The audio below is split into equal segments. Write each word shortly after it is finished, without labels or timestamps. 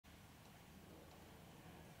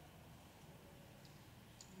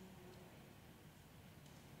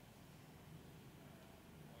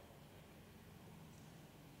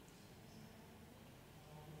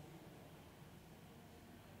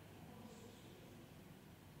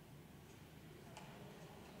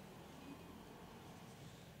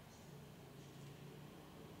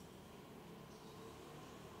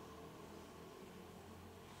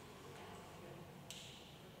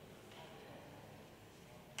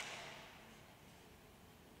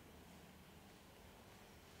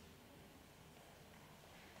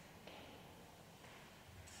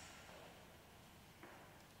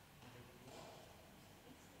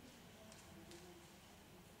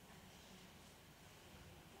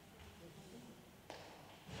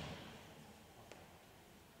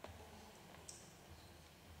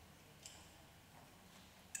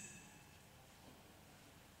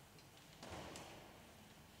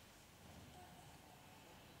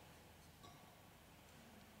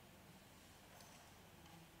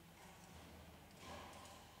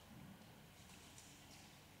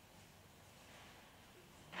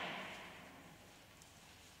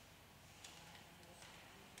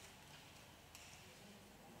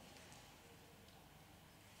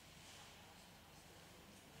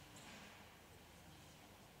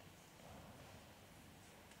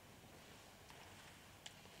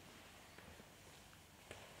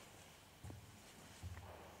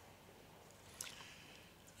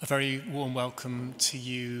A very warm welcome to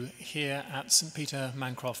you here at St Peter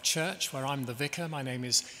Mancroft Church, where I'm the vicar. My name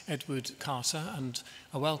is Edward Carter, and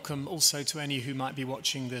a welcome also to any who might be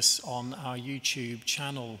watching this on our YouTube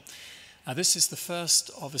channel. This is the first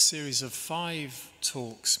of a series of 5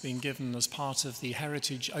 talks being given as part of the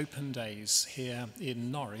Heritage Open Days here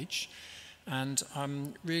in Norwich. And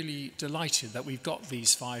I'm really delighted that we've got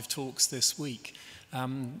these 5 talks this week.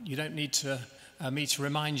 You don't need me to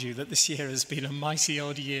remind you that this year has been a mighty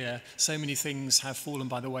odd year. So many things have fallen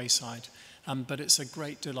by the wayside. But it's a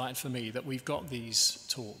great delight for me that we've got these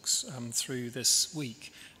talks through this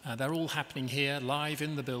week. They're all happening here, live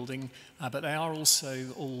in the building, but they are also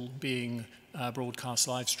all being broadcast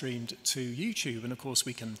live streamed to YouTube. And of course,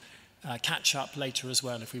 we can catch up later as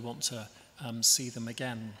well if we want to see them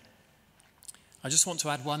again. I just want to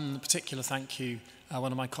add one particular thank you,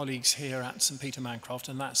 one of my colleagues here at St Peter Mancroft,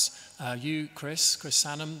 and that's you, Chris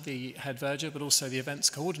Sannam, the head verger, but also the events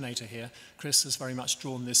coordinator here. Chris has very much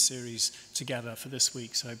drawn this series together for this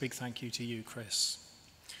week, so a big thank you to you, Chris.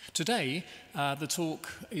 Today, the talk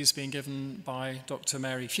is being given by Dr.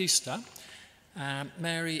 Mary Fewster.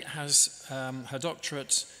 Mary has her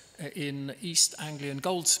doctorate in East Anglian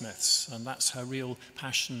goldsmiths, and that's her real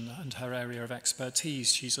passion and her area of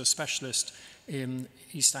expertise. She's a specialist in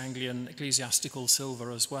East Anglian ecclesiastical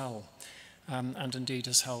silver as well, and indeed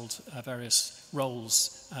has held various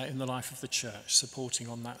roles in the life of the church, supporting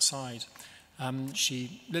on that side.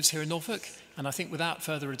 She lives here in Norfolk, and I think without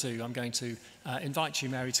further ado, I'm going to invite you,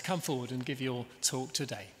 Mary, to come forward and give your talk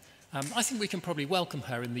today. I think we can probably welcome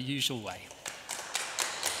her in the usual way.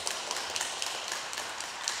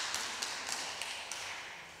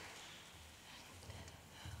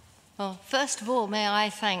 Well, first of all, may I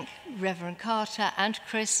thank Reverend Carter and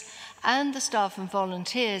Chris and the staff and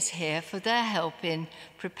volunteers here for their help in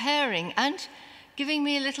preparing and giving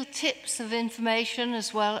me little tips of information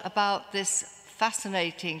as well about this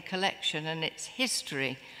fascinating collection and its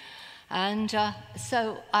history. And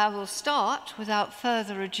so I will start without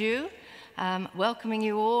further ado, welcoming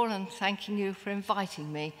you all and thanking you for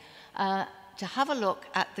inviting me to have a look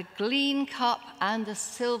at the Gleane Cup and the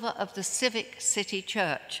silver of the Civic City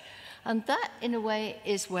Church. And that, in a way,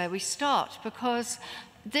 is where we start, because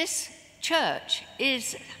this church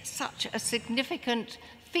is such a significant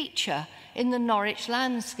feature in the Norwich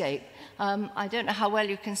landscape. I don't know how well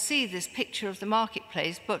you can see this picture of the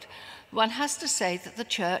marketplace, but one has to say that the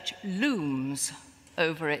church looms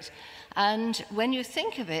over it. And when you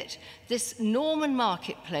think of it, this Norman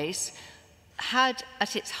marketplace had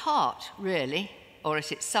at its heart, really, or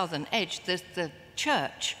at its southern edge, the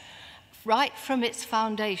church, right from its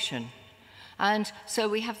foundation. And so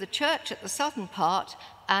we have the church at the southern part,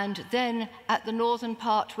 and then at the northern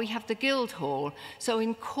part we have the Guildhall, so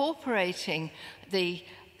incorporating the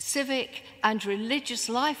civic and religious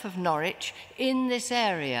life of Norwich in this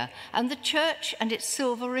area. And the church and its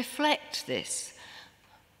silver reflect this.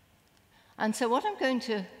 And so what I'm going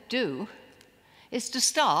to do is to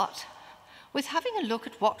start with having a look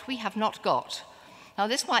at what we have not got. Now,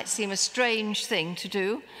 this might seem a strange thing to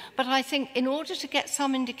do, but I think in order to get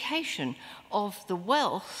some indication of the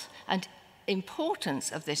wealth and importance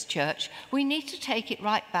of this church, we need to take it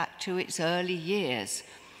right back to its early years.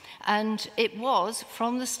 And it was,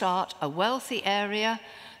 from the start, a wealthy area.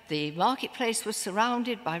 The marketplace was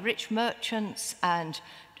surrounded by rich merchants and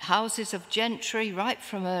houses of gentry right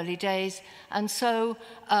from early days. And so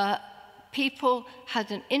people had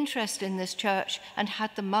an interest in this church and had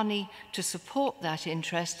the money to support that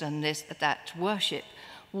interest and that worship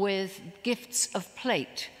with gifts of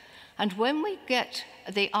plate. And when we get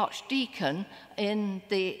the archdeacon in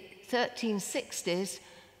the 1360s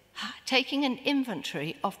taking an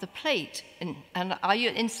inventory of the plate, and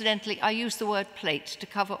incidentally, I use the word plate to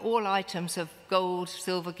cover all items of gold,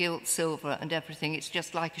 silver, gilt, silver, and everything. It's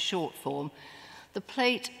just like a short form. The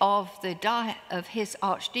plate of his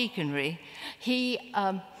archdeaconry, he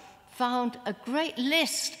found a great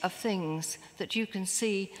list of things that you can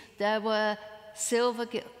see. There were silver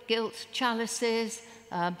gilt chalices.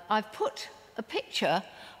 I've put a picture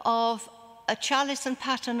of a chalice and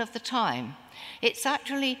pattern of the time. It's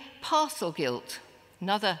actually parcel gilt,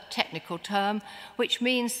 another technical term, which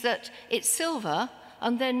means that it's silver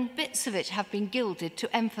and then bits of it have been gilded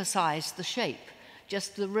to emphasize the shape.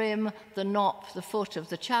 Just the rim, the knop, the foot of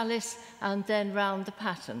the chalice, and then round the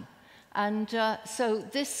pattern. And so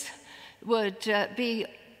this would be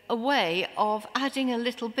a way of adding a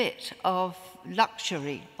little bit of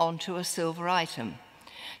luxury onto a silver item.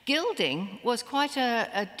 Gilding was quite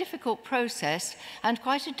a difficult process and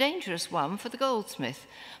quite a dangerous one for the goldsmith,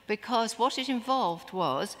 because what it involved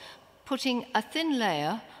was putting a thin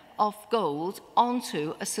layer of gold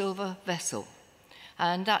onto a silver vessel.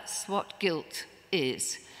 And that's what gilt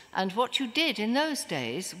is. And what you did in those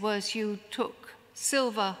days was you took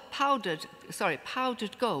powdered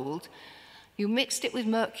gold, you mixed it with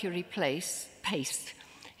mercury paste,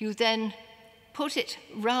 you then put it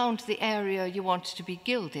round the area you wanted to be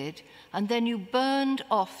gilded, and then you burned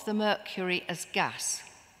off the mercury as gas,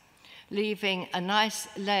 leaving a nice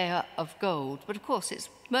layer of gold. But of course,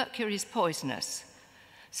 mercury is poisonous.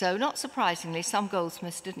 So not surprisingly, some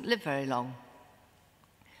goldsmiths didn't live very long.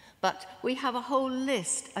 But we have a whole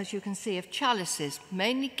list, as you can see, of chalices,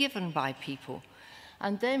 mainly given by people.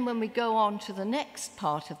 And then when we go on to the next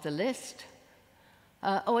part of the list,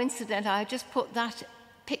 incidentally, I just put that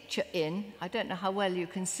picture in. I don't know how well you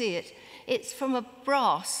can see it. It's from a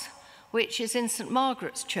brass, which is in St.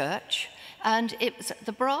 Margaret's Church. And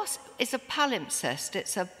the brass is a palimpsest.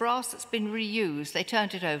 It's a brass that's been reused. They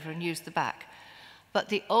turned it over and used the back. But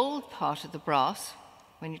the old part of the brass,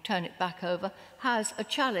 when you turn it back over, has a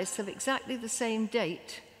chalice of exactly the same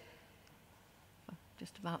date.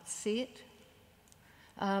 Just about see it.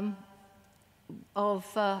 Of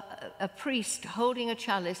a priest holding a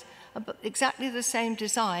chalice, exactly the same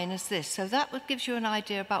design as this. So that gives you an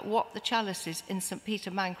idea about what the chalices in St.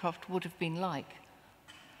 Peter Mancroft would have been like.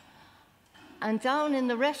 And down in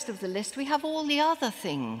the rest of the list, we have all the other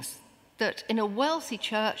things that in a wealthy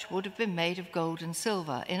church would have been made of gold and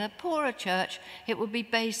silver. In a poorer church, it would be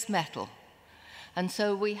base metal. And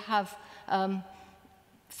so we have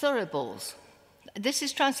thuribles. This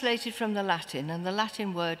is translated from the Latin, and the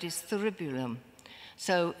Latin word is thuribulum.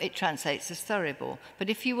 So it translates as thurible. But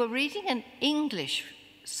if you were reading an English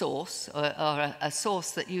source, or a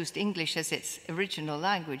source that used English as its original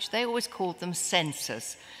language, they always called them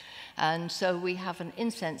censers. And so we have an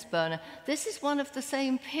incense burner. This is one of the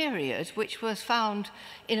same period, which was found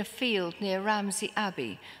in a field near Ramsey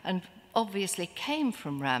Abbey, and obviously came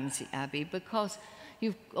from Ramsey Abbey because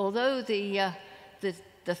although the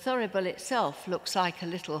thurible itself looks like a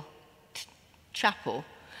little chapel,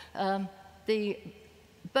 the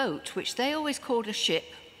boat, which they always called a ship,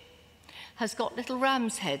 has got little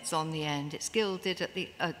ram's heads on the end. It's gilded at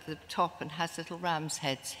the top and has little ram's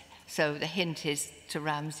heads. So the hint is to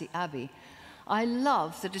Ramsey Abbey. I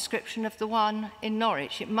love the description of the one in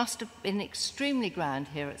Norwich. It must have been extremely grand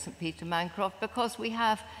here at St. Peter Mancroft because we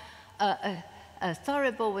have a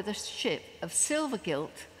thurible with a ship of silver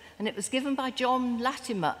gilt, and it was given by John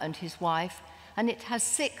Latimer and his wife, and it has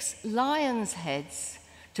 6 lions' heads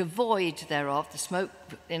to void thereof, the smoke,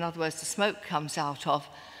 in other words, the smoke comes out of,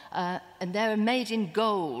 and they're made in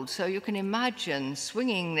gold. So you can imagine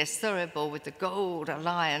swinging this thurible with the gold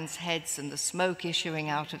lions' heads and the smoke issuing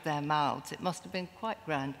out of their mouths. It must have been quite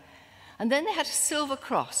grand. And then they had a silver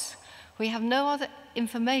cross. We have no other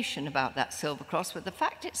information about that silver cross, but the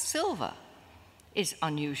fact it's silver is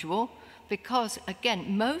unusual because,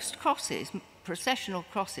 again, most crosses, processional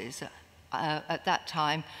crosses at that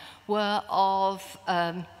time, were of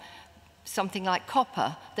something like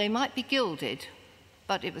copper. They might be gilded,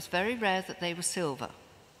 but it was very rare that they were silver.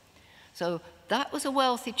 So that was a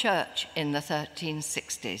wealthy church in the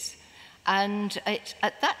 1360s. And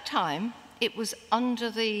at that time, it was under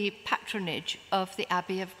the patronage of the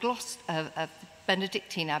Abbey of Gloucester, of the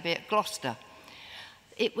Benedictine Abbey at Gloucester.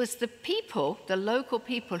 It was the people, the local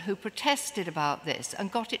people, who protested about this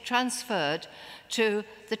and got it transferred to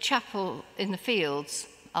the chapel in the fields,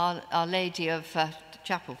 Our Lady of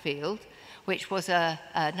Chapel Field, which was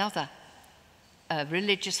another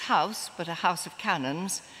religious house, but a house of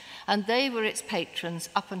canons, and they were its patrons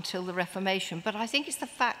up until the Reformation. But I think it's the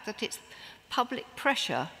fact that it's public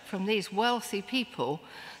pressure from these wealthy people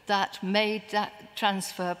that made that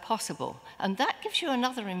transfer possible. And that gives you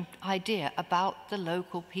another idea about the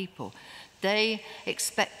local people. They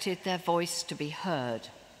expected their voice to be heard.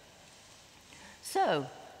 So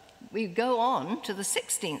we go on to the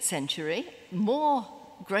 16th century, more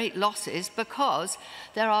great losses because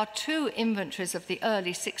there are 2 inventories of the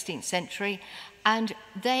early 16th century, and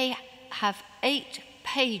they have 8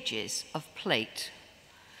 pages of plate.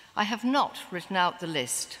 I have not written out the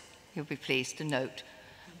list, you'll be pleased to note,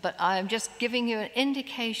 but I'm just giving you an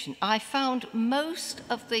indication. I found most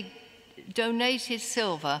of the donated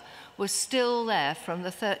silver was still there from the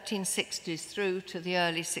 1360s through to the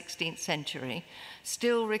early 16th century,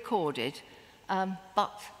 still recorded,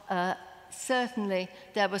 but certainly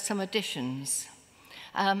there were some additions.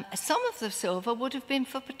 Some of the silver would have been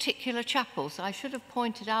for particular chapels. I should have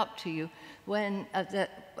pointed out to you when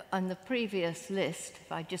on the previous list,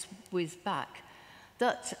 if I just whiz back,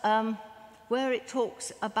 that where it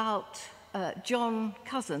talks about John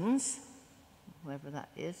Cousins, wherever that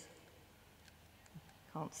is,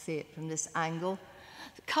 Can't see it from this angle.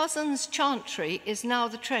 The Cousins Chantry is now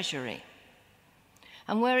the Treasury.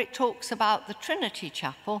 And where it talks about the Trinity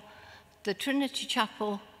Chapel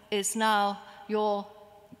is now your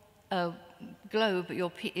globe,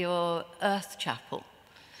 your earth chapel.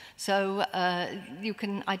 So you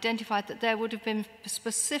can identify that there would have been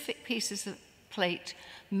specific pieces of plate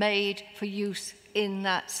made for use in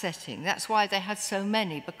that setting. That's why they had so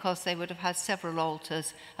many, because they would have had several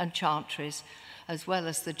altars and chantries, as well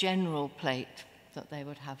as the general plate that they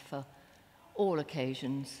would have for all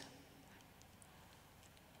occasions.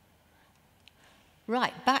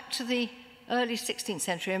 Right, back to the early 16th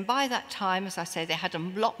century, and by that time, as I say, they had a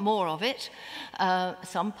lot more of it.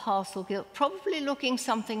 Some parcel gilt, probably looking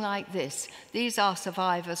something like this. These are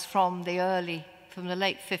survivors from the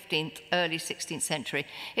late 15th, early 16th century.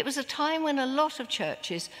 It was a time when a lot of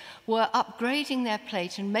churches were upgrading their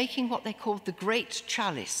plate and making what they called the Great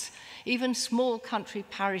Chalice. Even small country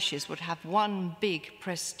parishes would have one big,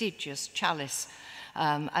 prestigious chalice,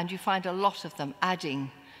 and you find a lot of them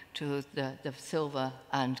adding to the silver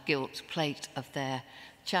and gilt plate of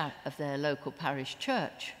their local parish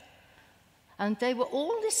church. And they were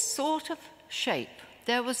all this sort of shape.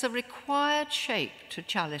 There was a required shape to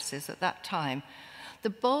chalices at that time. The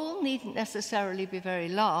bowl needn't necessarily be very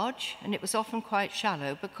large, and it was often quite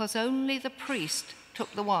shallow, because only the priest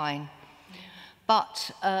took the wine.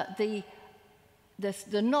 But the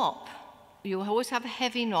knop, you always have a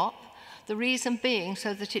heavy knop, the reason being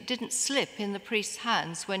so that it didn't slip in the priest's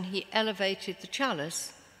hands when he elevated the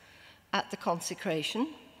chalice at the consecration.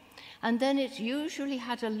 And then it usually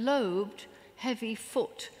had a lobed, heavy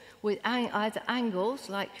foot with either angles,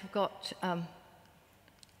 like you've got, I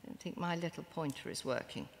don't think my little pointer is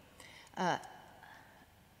working,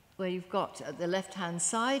 where you've got at the left-hand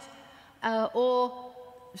side, or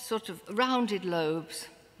sort of rounded lobes,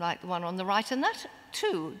 like the one on the right. And that,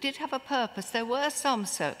 too, did have a purpose. There were some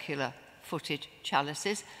circular-footed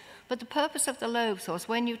chalices, but the purpose of the lobes was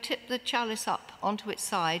when you tip the chalice up onto its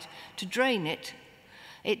side to drain it,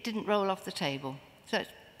 it didn't roll off the table. So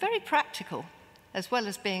it's very practical, as well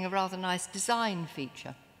as being a rather nice design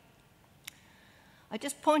feature. I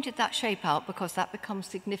just pointed that shape out because that becomes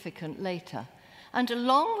significant later. And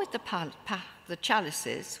along with the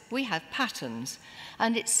chalices, we have patterns.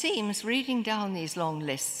 And it seems, reading down these long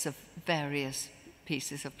lists of various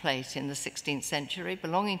pieces of plate in the 16th century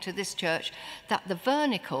belonging to this church, that the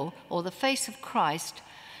vernicle, or the face of Christ,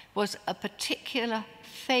 was a particular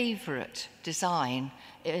favourite design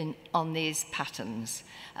on these patterns.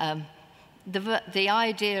 The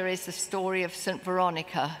idea is the story of St.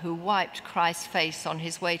 Veronica, who wiped Christ's face on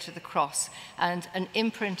his way to the cross, and an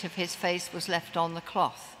imprint of his face was left on the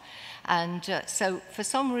cloth. And so for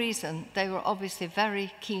some reason, they were obviously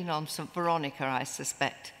very keen on St. Veronica, I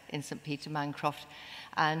suspect, in St. Peter Mancroft.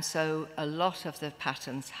 And so a lot of the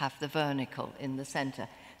patterns have the vernicle in the centre.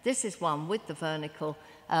 This is one with the vernicle,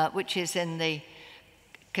 which is in the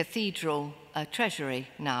cathedral treasury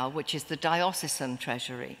now, which is the diocesan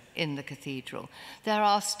treasury in the cathedral. There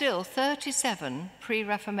are still 37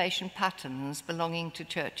 pre-Reformation patterns belonging to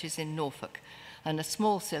churches in Norfolk, and a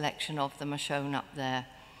small selection of them are shown up there.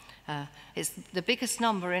 It's the biggest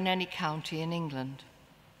number in any county in England.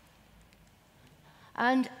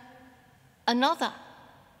 And another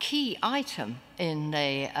key item in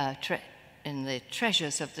the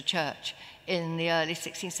treasures of the church in the early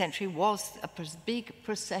 16th century was a big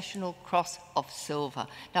processional cross of silver.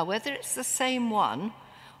 Now, whether it's the same one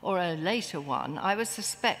or a later one, I would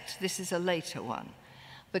suspect this is a later one,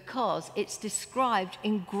 because it's described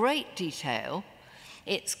in great detail.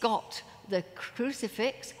 It's got the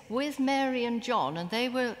crucifix with Mary and John, and they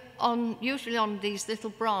were usually on these little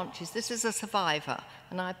branches. This is a survivor,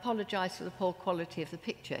 and I apologize for the poor quality of the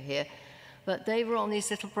picture here, but they were on these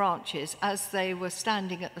little branches as they were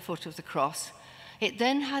standing at the foot of the cross. It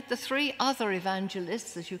then had the three other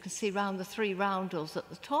evangelists, as you can see round the three roundels at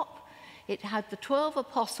the top. It had the 12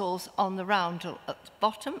 apostles on the roundel at the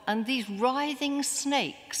bottom, and these writhing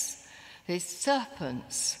snakes, these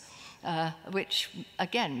serpents, which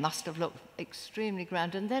again must have looked extremely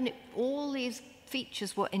grand. And then all these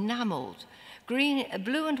features were enamelled.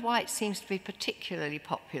 Blue and white seems to be particularly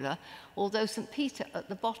popular, although St. Peter at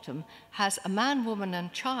the bottom has a man, woman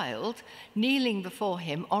and child kneeling before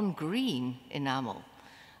him on green enamel.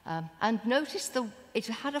 And notice it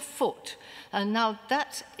had a foot, and now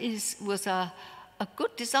that was a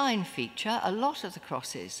good design feature. A lot of the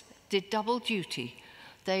crosses did double duty.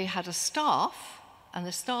 They had a staff, and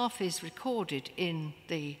the staff is recorded in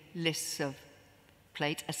the lists of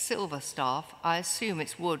plate, a silver staff. I assume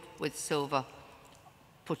it's wood with silver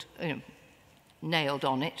nailed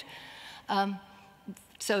on it.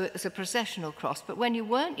 So it was a processional cross, but when you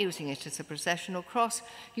weren't using it as a processional cross,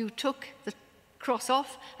 you took the cross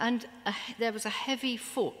off and there was a heavy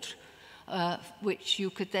foot which you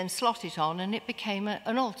could then slot it on, and it became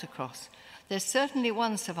an altar cross. There's certainly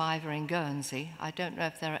one survivor in Guernsey. I don't know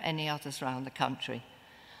if there are any others around the country.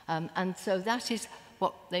 And so that is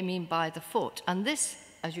what they mean by the foot. And this,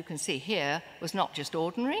 as you can see here, was not just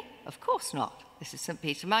ordinary. Of course not. This is St.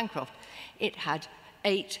 Peter Mancroft. It had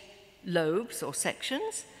 8 lobes or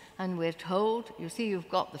sections, and we're told, you see, you've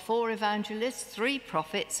got the 4 evangelists, 3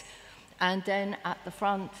 prophets, and then at the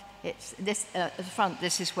front,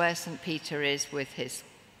 this is where St. Peter is with his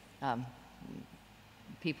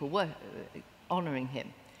people honouring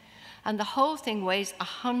him. And the whole thing weighs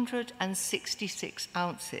 166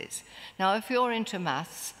 ounces. Now, if you're into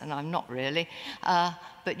maths, and I'm not really,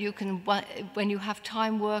 but you can, when you have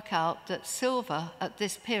time, work out that silver at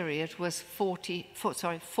this period was 4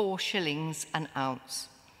 shillings an ounce.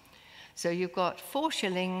 So you've got 4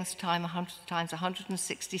 shillings times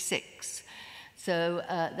 166. So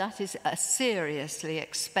that is a seriously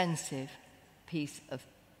expensive piece of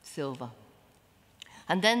silver.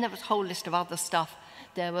 And then there was a whole list of other stuff.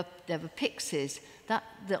 There were pixies.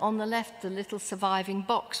 On the left, the little surviving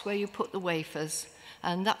box where you put the wafers,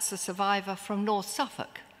 and that's a survivor from North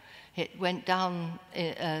Suffolk. It went down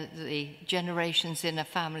the generations in a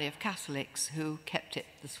family of Catholics who kept it,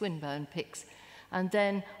 the Swinburne pyx. And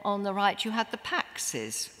then on the right, you had the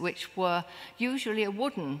paxes, which were usually a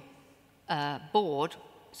wooden board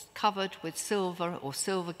covered with silver or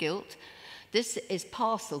silver gilt. This is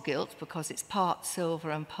parcel gilt because it's part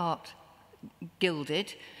silver and part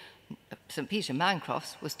gilded. St. Peter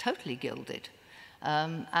Mancroft's was totally gilded.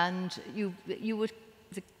 And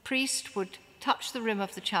the priest would touch the rim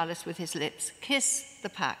of the chalice with his lips, kiss the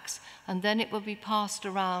pax, and then it would be passed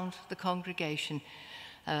around the congregation.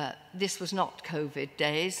 This was not COVID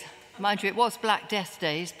days. Mind you, it was Black Death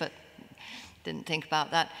days, but didn't think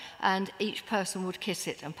about that. And each person would kiss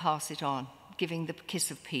it and pass it on, giving the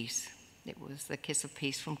kiss of peace. It was the kiss of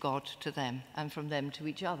peace from God to them and from them to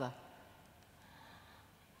each other.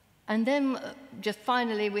 And then, just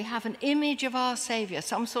finally, we have an image of our Saviour,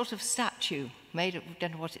 some sort of statue made of, we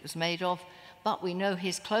don't know what it was made of, but we know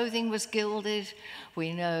his clothing was gilded.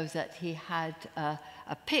 We know that he had a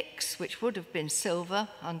pyx, which would have been silver,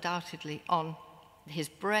 undoubtedly, on his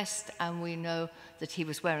breast, and we know that he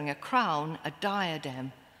was wearing a crown, a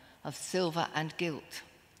diadem of silver and gilt.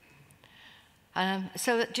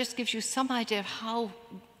 So it just gives you some idea of how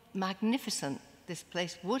magnificent this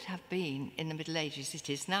place would have been in the Middle Ages. It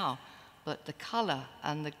is now, but the colour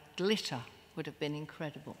and the glitter would have been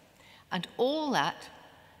incredible. And all that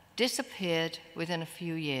disappeared within a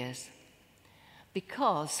few years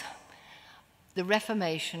because the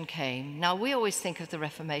Reformation came. Now, we always think of the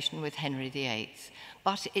Reformation with Henry VIII,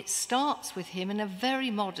 but it starts with him in a very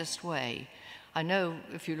modest way. I know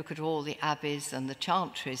if you look at all the abbeys and the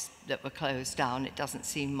chantries that were closed down, it doesn't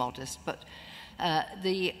seem modest, but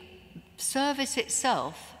the service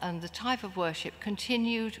itself and the type of worship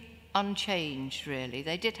continued unchanged, really.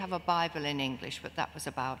 They did have a Bible in English, but that was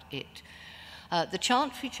about it. The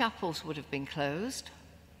chantry chapels would have been closed.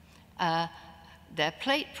 Their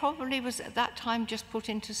plate probably was at that time just put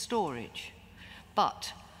into storage.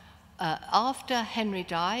 But after Henry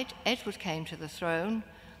died, Edward came to the throne,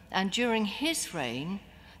 and during his reign,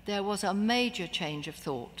 there was a major change of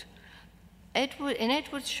thought. In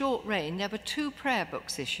Edward's short reign, there were 2 prayer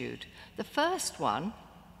books issued. The first one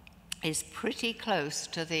is pretty close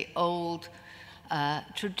to the old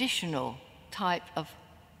traditional type of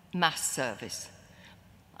mass service.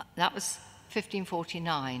 That was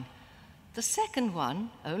 1549. The second one,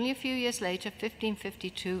 only a few years later,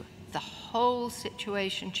 1552, the whole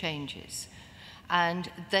situation changes.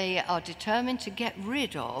 And they are determined to get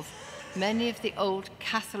rid of many of the old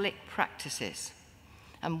Catholic practices.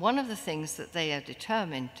 And one of the things that they are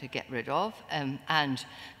determined to get rid of and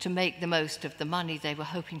to make the most of the money they were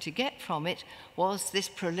hoping to get from it was this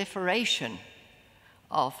proliferation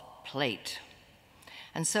of plate.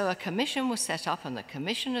 And so a commission was set up, and the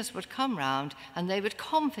commissioners would come round and they would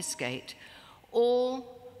confiscate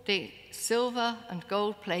all the silver and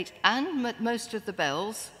gold plate and most of the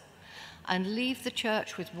bells and leave the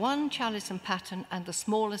church with 1 chalice and paten and the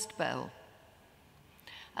smallest bell.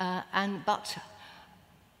 But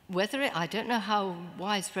whether I don't know how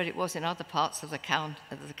widespread it was in other parts of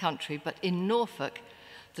the country, but in Norfolk,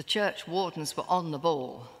 the church wardens were on the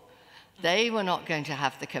ball. They were not going to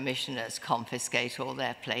have the commissioners confiscate all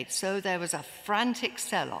their plates, so there was a frantic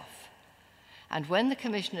sell-off. And when the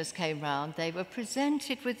commissioners came round, they were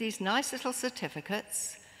presented with these nice little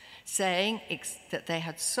certificates saying that they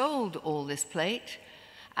had sold all this plate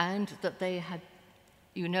and that they had,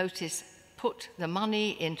 you notice, put the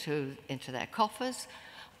money into their coffers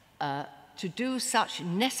to do such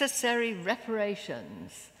necessary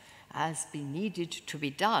reparations as be needed to be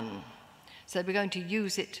done. So they were going to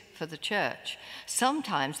use it for the church.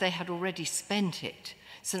 Sometimes they had already spent it.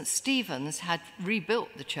 St. Stephen's had rebuilt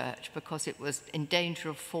the church because it was in danger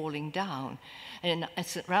of falling down. And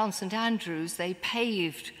around St. Andrew's, they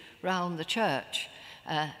paved round the church.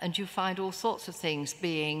 And you find all sorts of things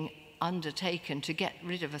being undertaken to get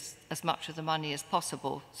rid of as much of the money as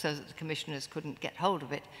possible so that the commissioners couldn't get hold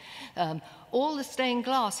of it. All the stained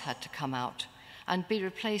glass had to come out and be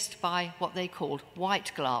replaced by what they called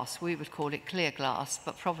white glass. We would call it clear glass,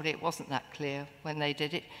 but probably it wasn't that clear when they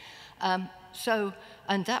did it. And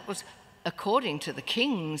that was according to the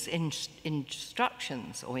king's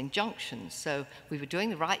instructions or injunctions. So we were doing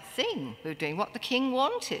the right thing. We were doing what the king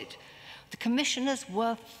wanted. The commissioners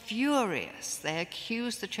were furious. They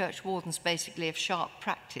accused the church wardens basically of sharp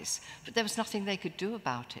practice, but there was nothing they could do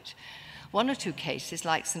about it. One or two cases,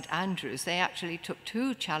 like St. Andrew's, they actually took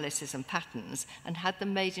 2 chalices and patens and had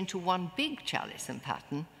them made into one big chalice and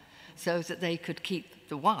paten so that they could keep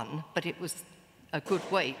the one, but it was a good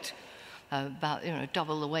weight, about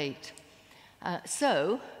double the weight.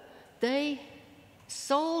 So they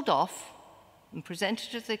sold off and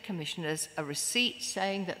presented to the commissioners a receipt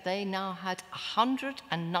saying that they now had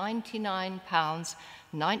 £199,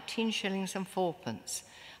 19 shillings and 4pence,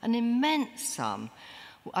 an immense sum.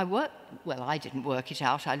 I didn't work it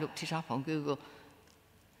out, I looked it up on Google.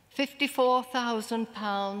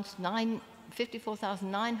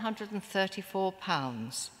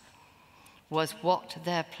 £54,934 was what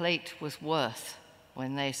their plate was worth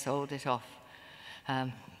when they sold it off.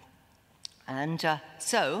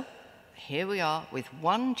 So here we are with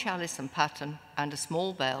 1 chalice and paten and a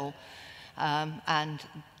small bell, and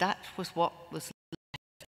that was what was left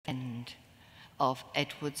at the end of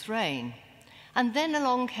Edward's reign. And then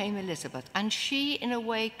along came Elizabeth, and she, in a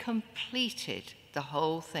way, completed the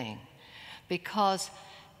whole thing, because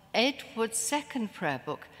Edward's second prayer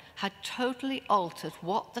book had totally altered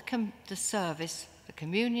what the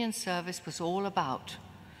communion service was all about.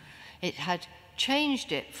 It had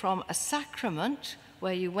changed it from a sacrament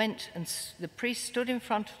where you went and the priest stood in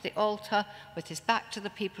front of the altar with his back to the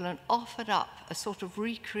people and offered up a sort of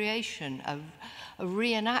recreation, a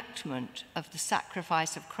reenactment of the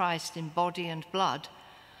sacrifice of Christ in body and blood,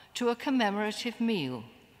 to a commemorative meal.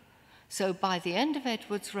 So by the end of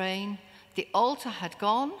Edward's reign, the altar had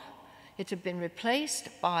gone. It had been replaced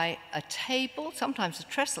by a table, sometimes a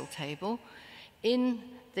trestle table, in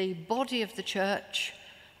the body of the church,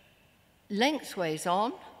 lengthways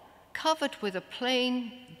on, covered with a plain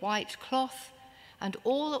white cloth, and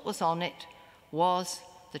all that was on it was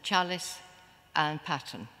the chalice and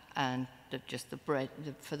paten and just the bread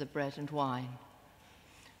for the bread and wine.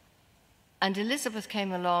 And Elizabeth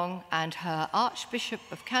came along, and her Archbishop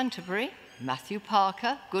of Canterbury, Matthew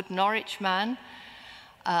Parker, good Norwich man,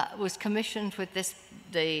 was commissioned with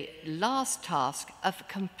the last task of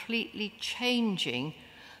completely changing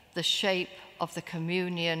the shape of the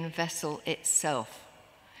communion vessel itself.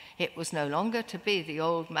 It was no longer to be the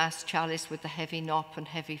old mass chalice with the heavy knop and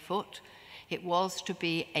heavy foot. It was to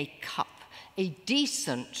be a cup, a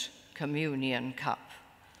decent communion cup.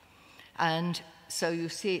 And so you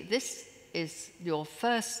see, this is your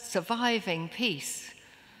first surviving piece.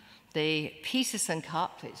 The Peterson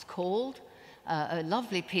cup, it's called, a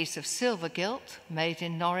lovely piece of silver gilt made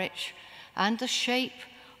in Norwich, and the shape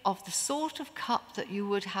of the sort of cup that you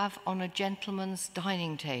would have on a gentleman's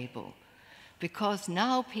dining table, because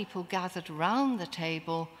now people gathered round the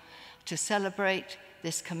table to celebrate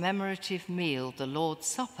this commemorative meal, the Lord's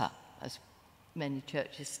Supper, as many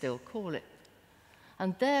churches still call it.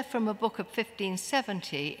 And there, from a book of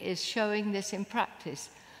 1570, is showing this in practice.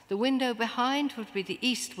 The window behind would be the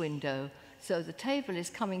east window, so the table is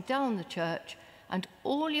coming down the church, and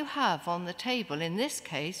all you have on the table in this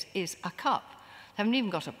case is a cup. They haven't even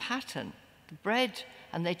got a pattern. The bread,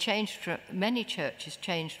 and many churches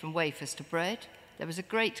changed from wafers to bread. There was a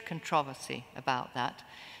great controversy about that.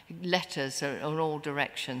 Letters are in all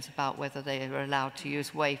directions about whether they were allowed to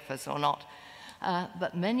use wafers or not.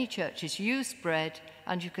 But many churches used bread,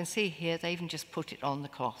 and you can see here they even just put it on the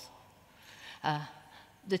cloth.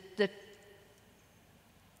 The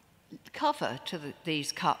cover to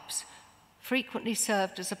these cups frequently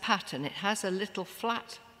served as a pattern. It has a little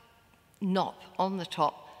flat knop on the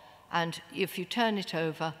top, and if you turn it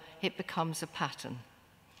over, it becomes a pattern.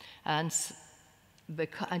 And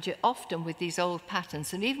and you're often with these old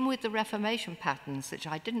patterns, and even with the Reformation patterns, which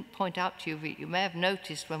I didn't point out to you, but you may have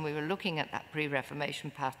noticed when we were looking at that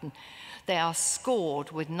pre-Reformation pattern, they are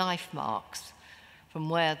scored with knife marks from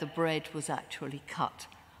where the bread was actually cut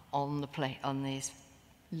on the plate, on these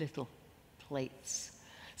little plates.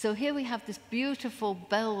 So here we have this beautiful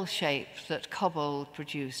bell shape that Cobbold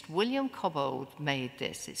produced. William Cobbold made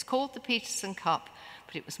this. It's called the Peterson Cup,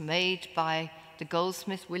 but it was made by the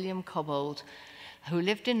goldsmith William Cobbold, who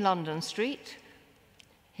lived in London Street.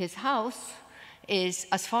 His house is,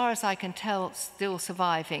 as far as I can tell, still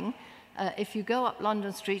surviving. If you go up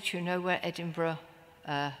London Street, you know where Edinburgh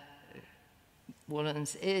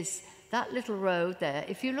Woolens is. That little road there,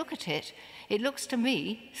 if you look at it, it looks to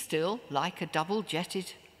me still like a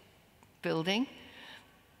double-jetted building.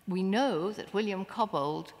 We know that William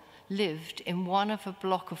Cobbold lived in one of a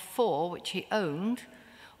block of 4 which he owned,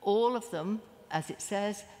 all of them, as it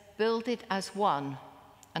says, builded as one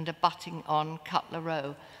and abutting on Cutler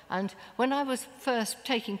Row. And when I was first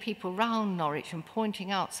taking people round Norwich and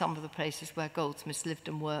pointing out some of the places where goldsmiths lived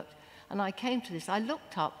and worked, and I came to this, I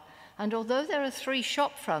looked up, and although there are 3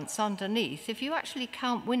 shop fronts underneath, if you actually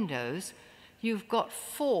count windows, you've got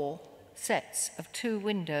 4 sets of 2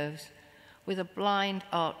 windows with a blind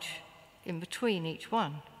arch in between each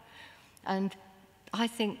one. And I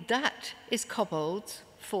think that is Cobbold's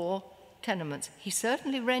 4 tenements. He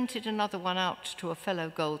certainly rented another one out to a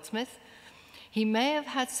fellow goldsmith. He may have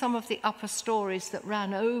had some of the upper stories that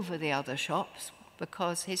ran over the other shops,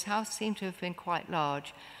 because his house seemed to have been quite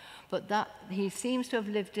large, but that he seems to have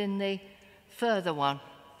lived in the further one,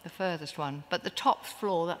 the furthest one. But the top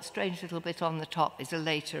floor, that strange little bit on the top, is a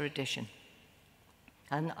later addition.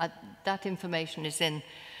 And that information is in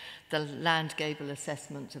the Land Gable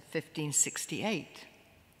Assessment of 1568.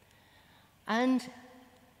 And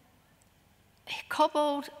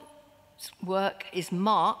Cobbold's work is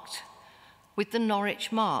marked with the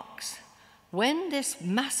Norwich marks. When this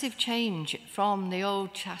massive change from the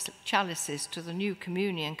old chalices to the new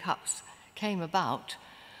communion cups came about,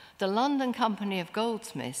 the London Company of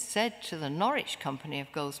Goldsmiths said to the Norwich Company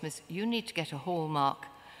of Goldsmiths, you need to get a hallmark.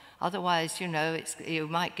 Otherwise, you know, you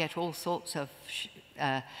might get all sorts of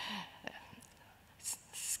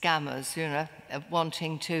scammers, you know,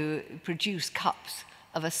 wanting to produce cups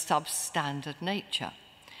of a substandard nature.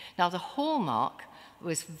 Now, the hallmark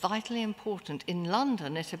was vitally important. In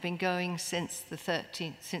London, it had been going since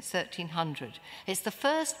 1300. It's the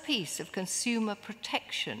first piece of consumer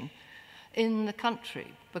protection in the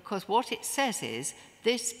country, because what it says is,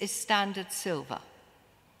 this is standard silver,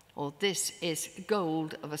 or this is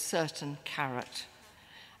gold of a certain carat.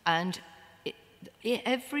 And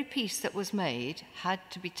every piece that was made had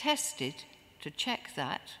to be tested to check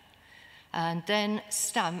that, and then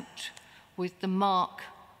stamped with the mark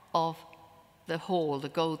of the hall, the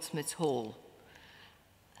goldsmith's hall.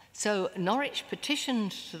 So Norwich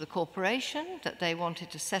petitioned to the corporation that they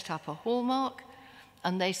wanted to set up a hallmark,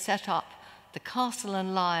 and they set up the castle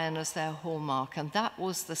and lion as their hallmark, and that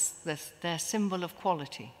was their symbol of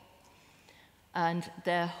quality. And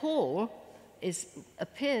their hall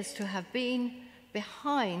appears to have been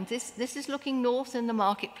behind this. This is looking north in the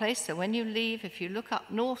marketplace, so when you leave, if you look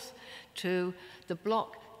up north to the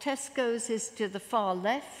block, Tesco's is to the far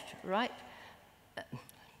left, right?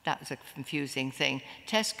 That's a confusing thing.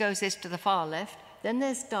 Tesco's is to the far left, then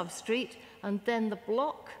there's Dove Street, and then the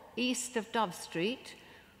block east of Dove Street,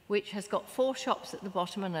 which has got 4 shops at the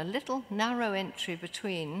bottom and a little narrow entry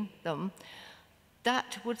between them.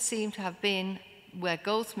 That would seem to have been where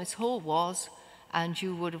Goldsmiths Hall was, and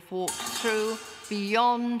you would have walked through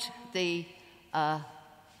beyond the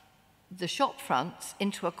shop fronts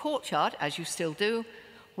into a courtyard, as you still do,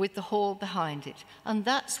 with the hall behind it. And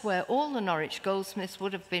that's where all the Norwich goldsmiths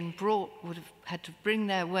would have had to bring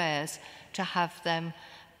their wares to have them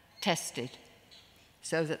tested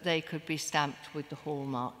so that they could be stamped with the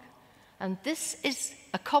hallmark. And this is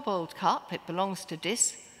a Cobbold cup. It belongs to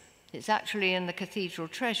Dis. It's actually in the cathedral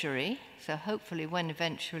treasury, so hopefully when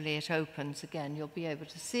eventually it opens again, you'll be able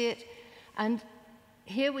to see it. And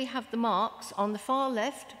here we have the marks. On the far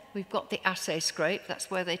left, we've got the assay scrape. That's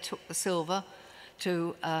where they took the silver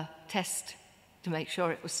to test to make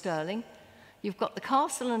sure it was sterling. You've got the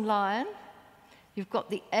castle and lion. You've got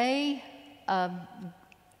the A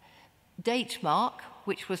date mark,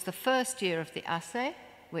 which was the first year of the assay,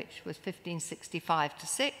 which was 1565 to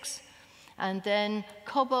 6. And then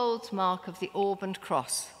Cobbold's mark of the orb and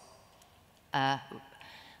cross.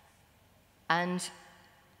 And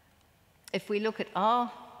if we look at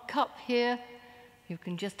our cup here, you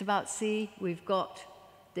can just about see we've got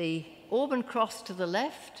the orb and cross to the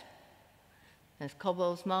left. There's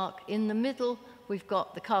Cobbold's mark. In the middle, we've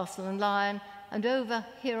got the castle and lion, and over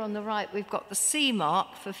here on the right, we've got the C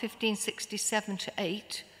mark for 1567 to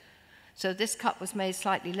 8. So this cup was made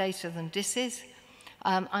slightly later than this is.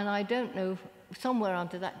 And I don't know, somewhere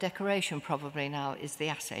under that decoration probably now is the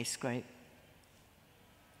assay scrape.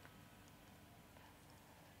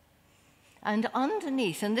 And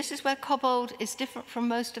underneath, and this is where Cobbold is different from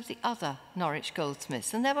most of the other Norwich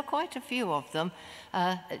goldsmiths, and there were quite a few of them.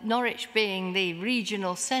 Norwich being the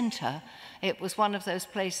regional centre, it was one of those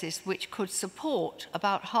places which could support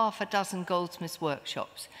about half a dozen goldsmiths'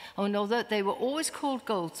 workshops. And although they were always called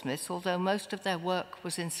goldsmiths, although most of their work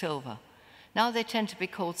was in silver. Now they tend to be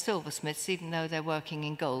called silversmiths, even though they're working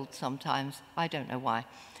in gold sometimes. I don't know why.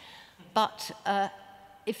 But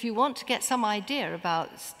if you want to get some idea about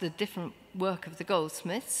the different work of the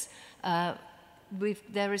goldsmiths,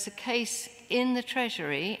 there is a case in the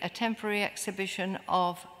Treasury, a temporary exhibition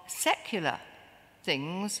of secular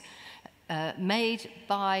things made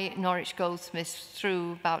by Norwich goldsmiths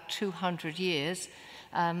through about 200 years,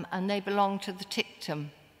 and they belong to the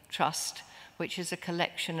Tictum Trust, which is a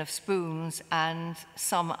collection of spoons and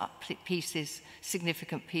some pieces,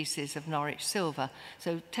 significant pieces of Norwich silver.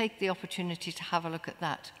 So take the opportunity to have a look at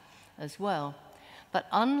that as well. But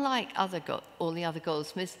unlike all the other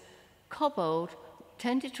goldsmiths, Cobbold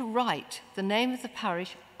tended to write the name of the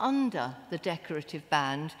parish under the decorative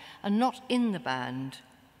band and not in the band.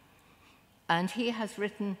 And he has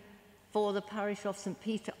written for the parish of St.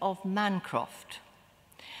 Peter of Mancroft.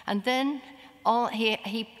 And then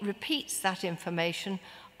he repeats that information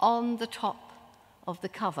on the top of the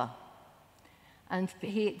cover. And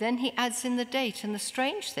then he adds in the date. And the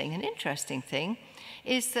strange thing, an interesting thing,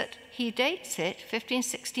 is that he dates it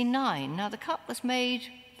 1569. Now, the cup was made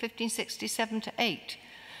 1567 to 8.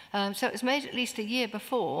 So it was made at least a year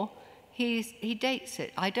before. He dates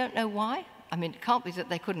it. I don't know why. I mean, it can't be that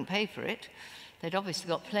they couldn't pay for it. They'd obviously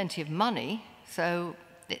got plenty of money, so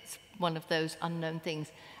it's one of those unknown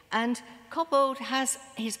things. And Cobbold has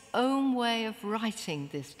his own way of writing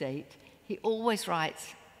this date. He always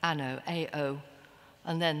writes anno, A-O,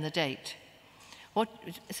 and then the date.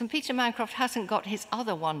 St. Peter Mancroft hasn't got his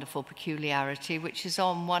other wonderful peculiarity, which is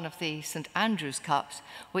on one of the St. Andrew's cups,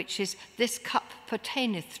 which is "this cup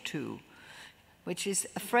pertaineth to," which is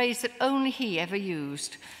a phrase that only he ever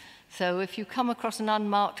used. So if you come across an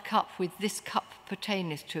unmarked cup with "this cup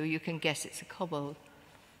pertaineth to," you can guess it's a Cobbold.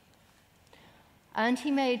 And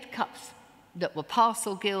he made cups that were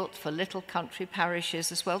parcel gilt for little country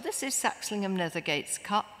parishes as well. This is Saxlingham Nethergate's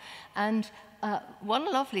cup. And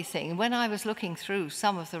one lovely thing, when I was looking through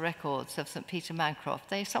some of the records of St. Peter Mancroft,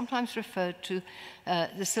 they sometimes referred to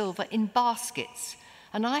the silver in baskets.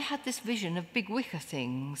 And I had this vision of big wicker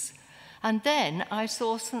things. And then I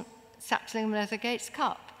saw St. Saxlingham Nethergate's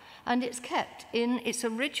cup. And it's kept in its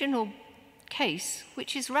original case,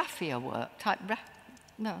 which is raffia work,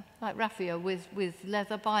 like raffia with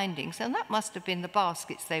leather bindings. And that must have been the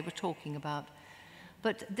baskets they were talking about.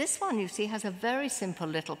 But this one, you see, has a very simple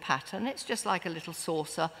little pattern. It's just like a little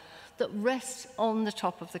saucer that rests on the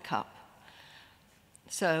top of the cup.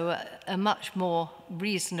 So a much more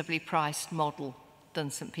reasonably priced model than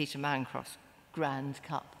St. Peter Mancroft's grand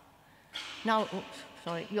cup. Now,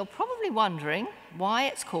 you're probably wondering why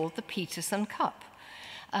it's called the Peterson Cup.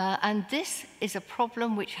 And this is a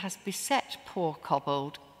problem which has beset poor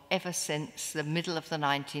Cobbold ever since the middle of the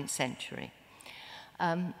 19th century.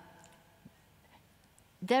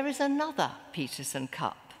 There is another Peterson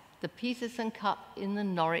Cup, the Peterson Cup in the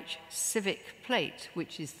Norwich Civic plate,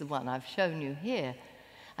 which is the one I've shown you here.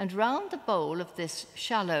 And round the bowl of this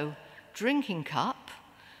shallow drinking cup,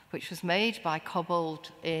 which was made by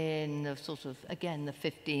Cobbold in the again, the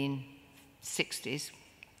 1560s,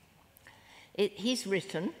 he's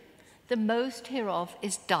written, "The most hereof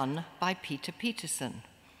is done by Peter Peterson."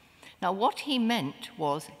 Now, what he meant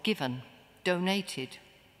was given, donated,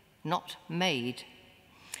 not made.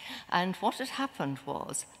 And what had happened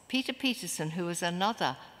was Peter Peterson, who was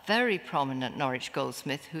another very prominent Norwich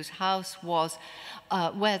goldsmith, whose house was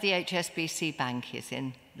where the HSBC Bank is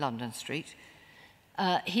in London Street,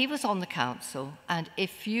 he was on the council, and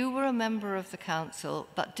if you were a member of the council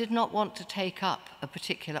but did not want to take up a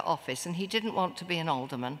particular office, and he didn't want to be an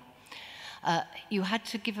alderman, you had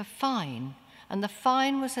to give a fine, and the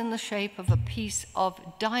fine was in the shape of a piece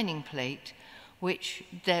of dining plate which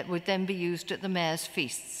would then be used at the mayor's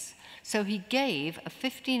feasts. So he gave a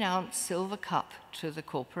 15-ounce silver cup to the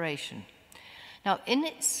corporation. Now, in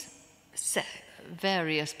its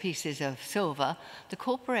various pieces of silver, the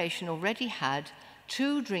corporation already had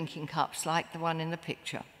 2 drinking cups like the one in the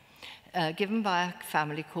picture, given by a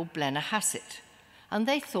family called Blennerhassett. And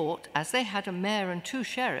they thought, as they had a mayor and 2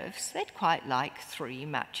 sheriffs, they'd quite like 3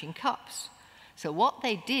 matching cups. So what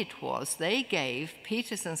they did was they gave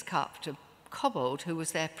Peterson's cup to Cobbold, who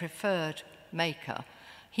was their preferred maker.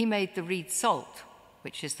 He made the reed salt,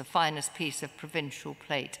 which is the finest piece of provincial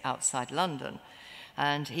plate outside London.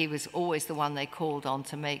 And he was always the one they called on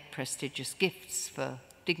to make prestigious gifts for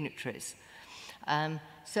dignitaries.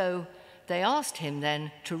 So they asked him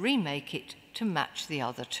then to remake it to match the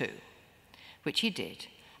other 2, which he did.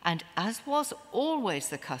 And as was always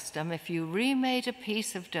the custom, if you remade a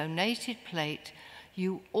piece of donated plate,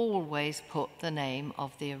 you always put the name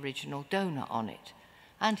of the original donor on it.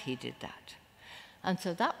 And he did that. And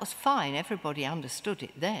so that was fine, everybody understood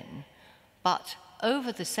it then. But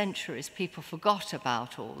over the centuries, people forgot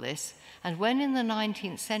about all this. And when in the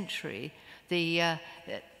 19th century, the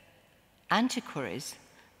antiquaries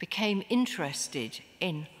became interested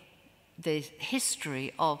in the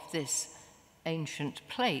history of this ancient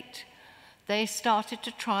plate, they started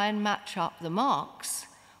to try and match up the marks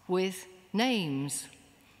with names.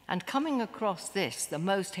 And coming across this, the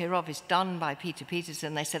most hereof is done by Peter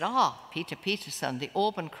Peterson, they said, Peter Peterson, the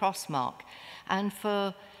Auburn cross mark. And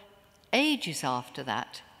for ages after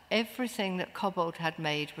that, everything that Cobbold had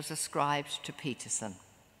made was ascribed to Peterson.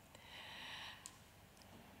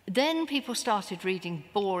 Then people started reading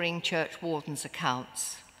boring church wardens'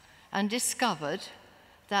 accounts and discovered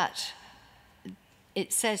that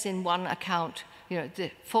it says in one account,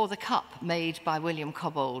 for the cup made by William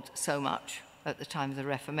Cobbold so much at the time of the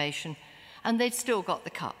Reformation, and they'd still got the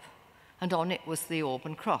cup, and on it was the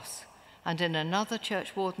Auburn cross. And in another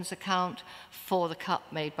church warden's account, for the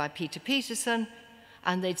cup made by Peter Peterson,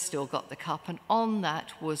 and they'd still got the cup, and on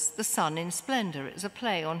that was the sun in splendour. It was a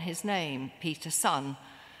play on his name, Peter Sun.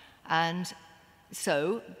 And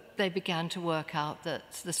so they began to work out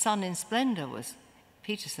that the sun in splendour was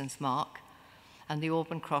Peterson's mark, and the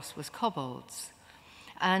Auburn cross was Cobbold's.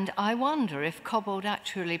 And I wonder if Cobbold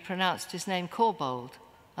actually pronounced his name Corbold,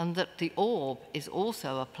 and that the orb is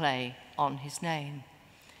also a play on his name.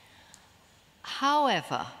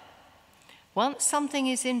 However, once something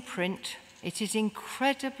is in print, it is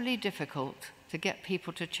incredibly difficult to get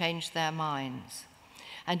people to change their minds.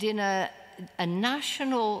 And in a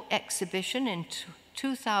national exhibition in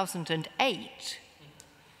 2008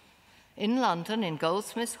 in London, in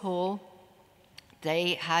Goldsmiths Hall,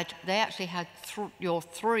 they actually had your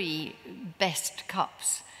 3 best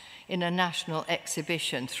cups in a national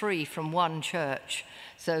exhibition, 3 from one church.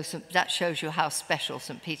 So that shows you how special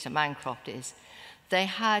St. Peter Mancroft is. They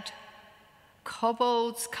had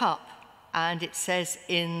Cobbold's cup, and it says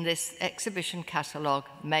in this exhibition catalogue,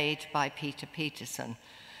 made by Peter Peterson.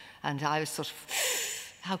 And I was sort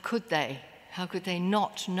of, how could they? How could they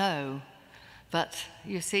not know? But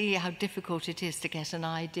you see how difficult it is to get an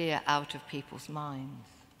idea out of people's minds.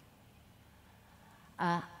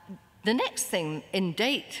 The next thing in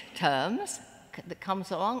date terms that comes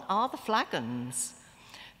along are the flagons,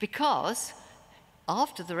 because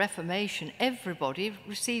after the Reformation, everybody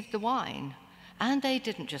received the wine, and they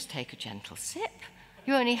didn't just take a gentle sip.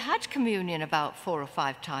 You only had communion about 4 or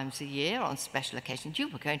 5 times a year on special occasions. You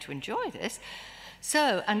were going to enjoy this.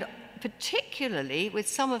 So, and particularly with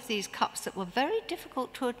some of these cups that were very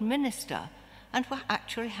difficult to administer and were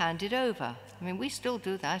actually handed over. I mean, we still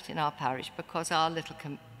do that in our parish because our little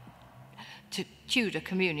Tudor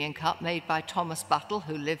communion cup made by Thomas Buttle,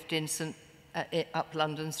 who lived in up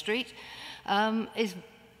London Street, is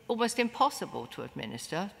almost impossible to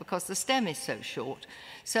administer because the stem is so short.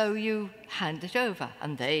 So you hand it over,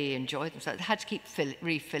 and they enjoyed themselves. They had to keep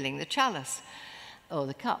refilling the chalice or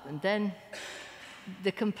the cup. And then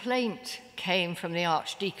the complaint came from the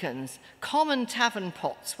archdeacons. Common tavern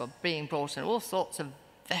pots were being brought in, all sorts of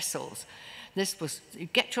vessels. This was, you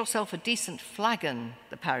get yourself a decent flagon,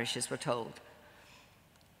 the parishes were told.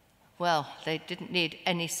 Well, they didn't need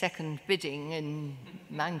any second bidding in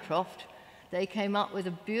Mancroft. They came up with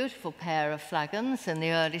a beautiful pair of flagons in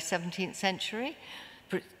the early 17th century,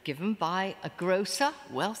 given by a grocer,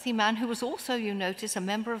 wealthy man, who was also, you notice, a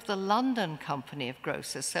member of the London Company of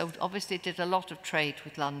Grocers, so obviously did a lot of trade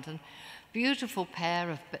with London. Beautiful pair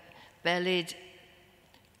of bellied,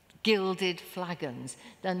 gilded flagons.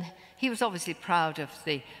 Then he was obviously proud of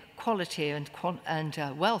the quality and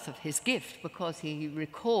wealth of his gift, because he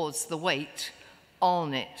records the weight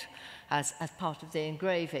on it as part of the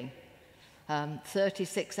engraving.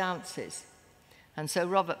 36 ounces. And so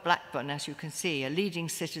Robert Blackburn, as you can see, a leading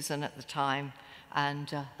citizen at the time,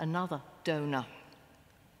 and another donor.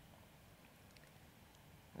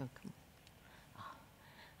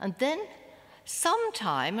 And then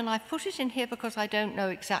sometime, and I've put it in here because I don't know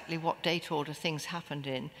exactly what date order things happened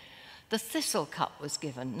in, the thistle cup was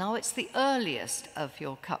given. Now, it's the earliest of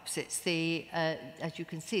your cups. It's the, as you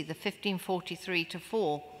can see, the 1543 to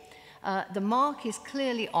 4. The mark is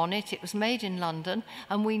clearly on it. It was made in London,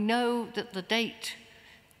 and we know that the date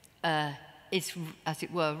is, as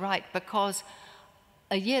it were, right, because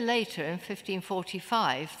a year later, in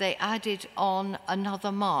 1545, they added on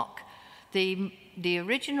another mark. The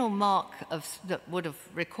original mark that would have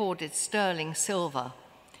recorded sterling silver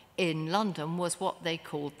in London was what they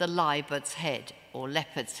called the leopard's head, or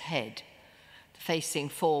leopard's head, facing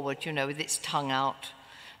forward, you know, with its tongue out.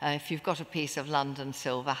 If you've got a piece of London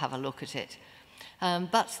silver, have a look at it.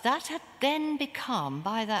 But that had then become,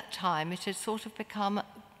 by that time, it had sort of become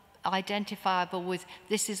identifiable with,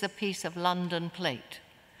 this is a piece of London plate.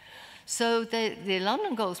 So the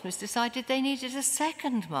London goldsmiths decided they needed a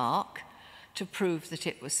second mark to prove that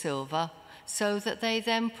it was silver, so that they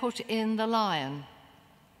then put in the lion.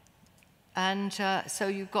 And so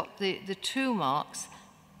you've got the two marks.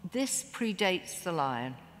 This predates the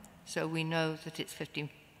lion, so we know that it's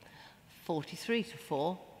 1543 to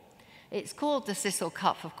 4. It's called the Thistle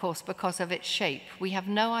Cup, of course, because of its shape. We have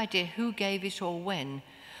no idea who gave it or when.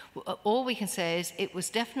 All we can say is it was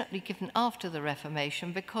definitely given after the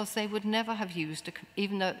Reformation, because they would never have used,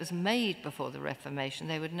 even though it was made before the Reformation,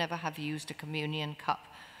 they would never have used a communion cup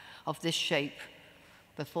of this shape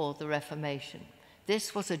before the Reformation.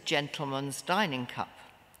 This was a gentleman's dining cup.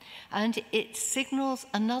 And it signals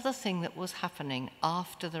another thing that was happening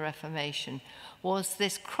after the Reformation, was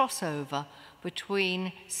this crossover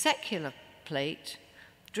between secular plate,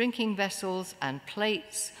 drinking vessels and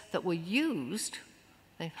plates that were used.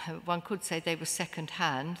 One could say they were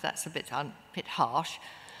second-hand. That's a bit harsh.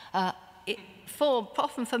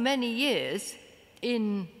 Often for many years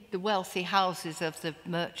in the wealthy houses of the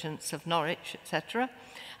merchants of Norwich, etc.,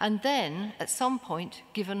 and then at some point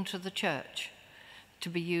given to the church to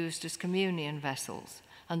be used as communion vessels.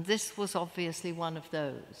 And this was obviously one of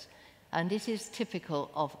those. And it is typical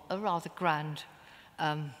of a rather grand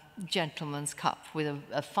gentleman's cup with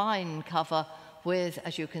a fine cover with,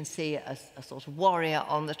 as you can see, a sort of warrior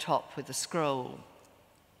on the top with a scroll.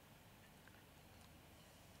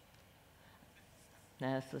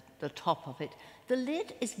 There's the top of it. The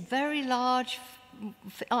lid is very large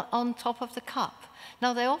on top of the cup.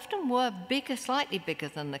 Now, they often were bigger, slightly bigger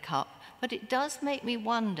than the cup, but it does make me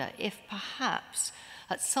wonder if perhaps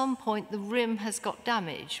at some point the rim has got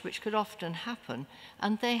damaged, which could often happen,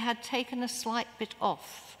 and they had taken a slight bit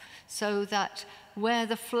off so that where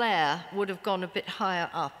the flare would have gone a bit higher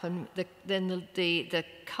up, and then the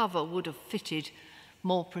cover would have fitted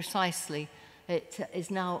more precisely, it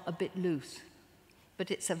is now a bit loose.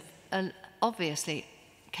 But it's obviously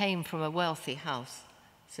came from a wealthy house.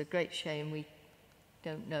 It's a great shame we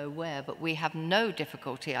don't know where, but we have no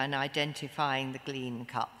difficulty in identifying the Gleane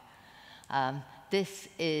Cup. This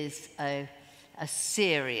is a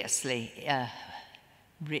seriously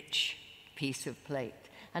rich piece of plate.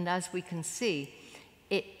 And as we can see,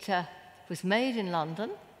 it was made in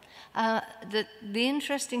London. The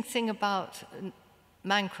interesting thing about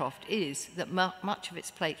Mancroft is that much of its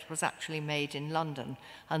plate was actually made in London.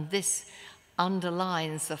 And this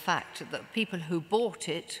underlines the fact that people who bought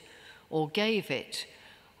it or gave it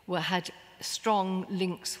had strong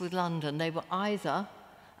links with London. They were either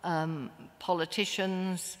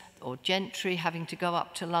politicians or gentry having to go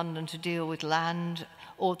up to London to deal with land,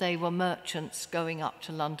 or they were merchants going up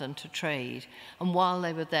to London to trade. And while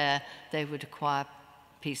they were there, they would acquire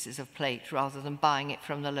pieces of plate rather than buying it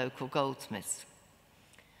from the local goldsmiths.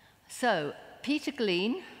 So, Peter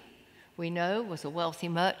Gleane, we know, was a wealthy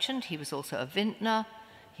merchant. He was also a vintner.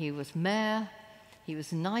 He was mayor. He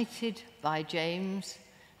was knighted by James,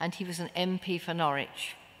 and he was an MP for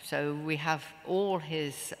Norwich. So we have all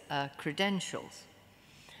his credentials.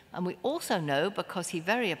 And we also know, because he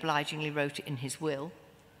very obligingly wrote it in his will,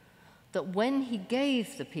 that when he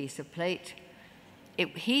gave the piece of plate,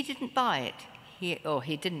 he didn't buy it.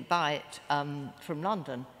 He didn't buy it from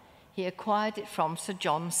London. He acquired it from Sir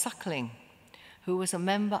John Suckling, who was a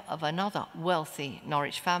member of another wealthy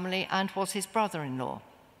Norwich family and was his brother-in-law.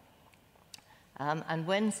 And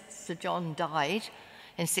when Sir John died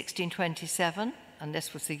in 1627, and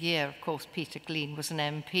this was the year, of course, Peter Gleane was an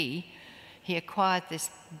MP, he acquired this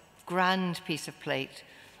grand piece of plate.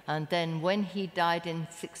 And then when he died in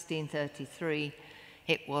 1633,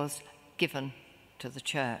 it was given to the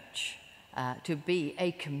church to be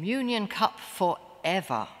a communion cup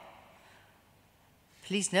forever.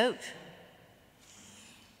 Please note,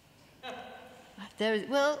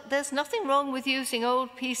 there's nothing wrong with using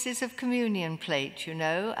old pieces of communion plate, you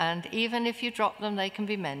know, and even if you drop them, they can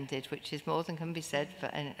be mended, which is more than can be said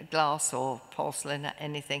for glass or porcelain or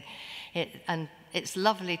anything. And it's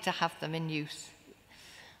lovely to have them in use.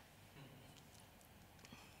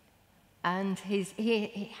 And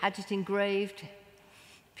he had it engraved,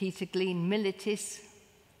 Peter Gleane Militis,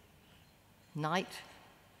 Knight,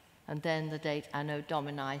 and then the date Anno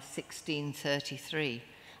Domini 1633.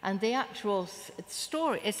 And the actual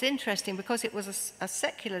story, it's interesting because it was a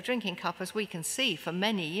secular drinking cup, as we can see, for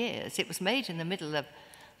many years. It was made in the middle of,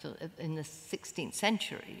 in the 16th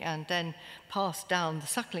century, and then passed down the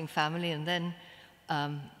Suckling family, and then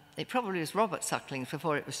it probably was Robert Suckling's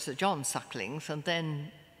before it was Sir John Suckling's, and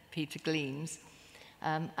then Peter Gleane's.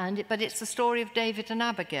 But it's the story of David and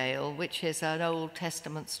Abigail, which is an Old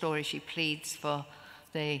Testament story. She pleads for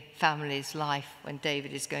the family's life when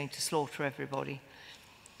David is going to slaughter everybody.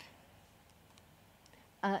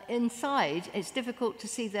 Inside, it's difficult to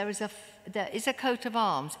see. There is a coat of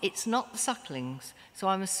arms. It's not the Sucklings, so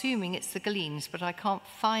I'm assuming it's the Gleanes, but I can't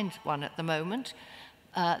find one at the moment.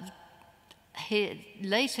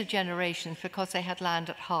 Later generations, because they had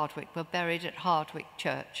land at Hardwick, were buried at Hardwick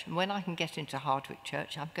Church. And when I can get into Hardwick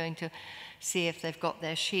Church, I'm going to see if they've got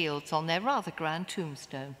their shields on their rather grand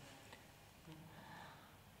tombstone.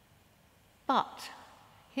 But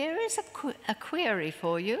here is a query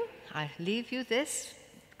for you. I leave you this,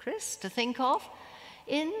 Chris, to think of.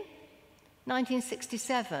 In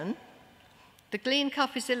 1967, the Gleane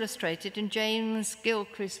Cup is illustrated in James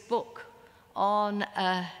Gilchrist's book on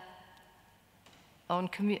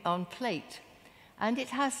plate, and it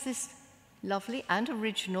has this lovely and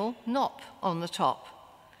original knop on the top.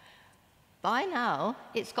 By now,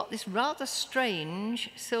 it's got this rather strange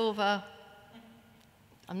silver,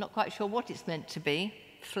 I'm not quite sure what it's meant to be,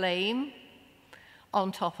 flame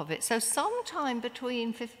on top of it. So sometime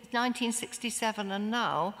between 1967 and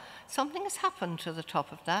now, something has happened to the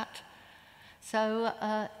top of that. So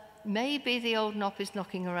maybe the old knop is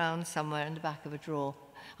knocking around somewhere in the back of a drawer.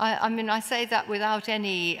 I mean, I say that without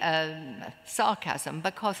any sarcasm,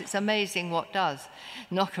 because it's amazing what does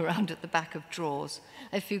knock around at the back of drawers.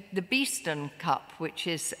 The Beeston Cup, which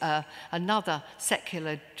is another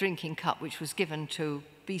secular drinking cup which was given to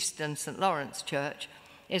Beeston St. Lawrence Church,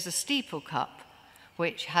 is a steeple cup,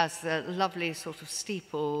 which has the lovely sort of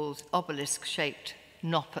steeple obelisk-shaped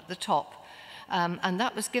knop at the top. And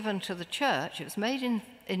that was given to the church. It was made in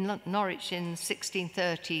Norwich in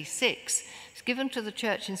 1636. It's given to the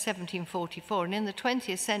church in 1744, and in the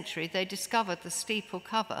 20th century they discovered the steeple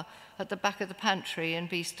cover at the back of the pantry in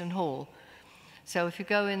Beeston Hall. So if you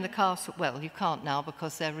go in the castle, well, you can't now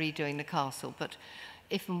because they're redoing the castle, but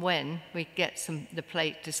if and when we get the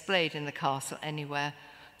plate displayed in the castle anywhere,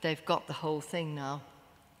 they've got the whole thing now.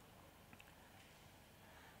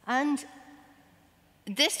 And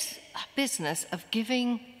this business of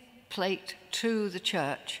giving plate to the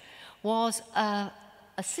church was a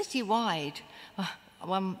citywide,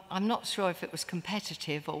 I'm not sure if it was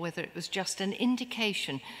competitive or whether it was just an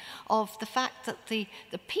indication of the fact that the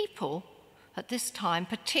people at this time,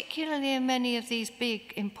 particularly in many of these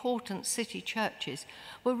big, important city churches,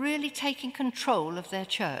 were really taking control of their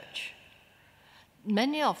church.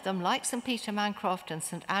 Many of them, like St. Peter, Mancroft and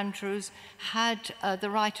St. Andrew's, had the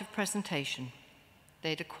right of presentation.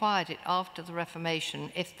 They'd acquired it after the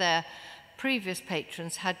Reformation if their previous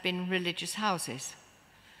patrons had been religious houses.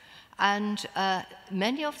 And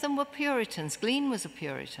many of them were Puritans. Gleane was a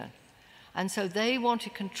Puritan. And so they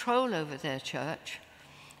wanted control over their church.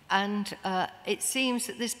 And it seems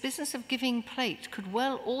that this business of giving plate could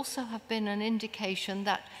well also have been an indication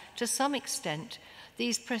that, to some extent,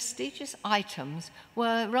 these prestigious items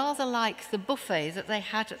were rather like the buffet that they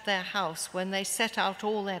had at their house when they set out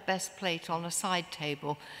all their best plate on a side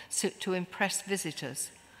table to impress visitors.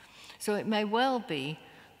 So it may well be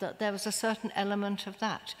that there was a certain element of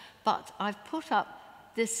that. But I've put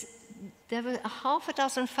up this, there were half a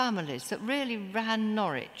dozen families that really ran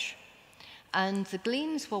Norwich. And the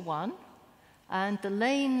Gleanes were one, and the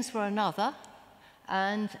Lanes were another,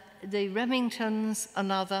 and the Remingtons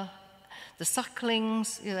another. The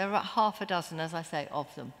Sucklings, there are half a dozen, as I say,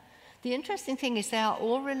 of them. The interesting thing is they are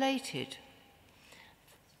all related.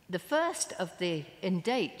 The first of the, in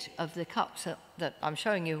date, of the cups that I'm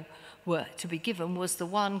showing you were to be given was the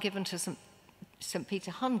one given to St.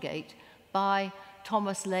 Peter Hungate by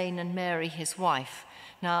Thomas Lane and Mary, his wife.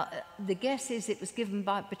 Now, the guess is it was given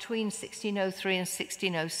between 1603 and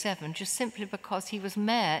 1607, just simply because he was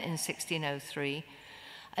mayor in 1603.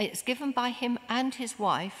 It's given by him and his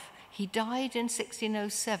wife. He died in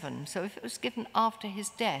 1607, so if it was given after his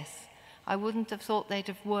death, I wouldn't have thought they'd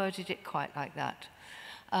have worded it quite like that.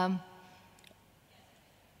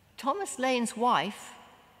 Thomas Lane's wife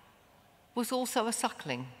was also a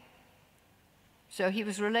suckling. So he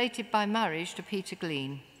was related by marriage to Peter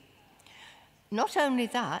Gleane. Not only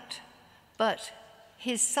that, but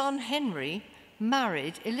his son Henry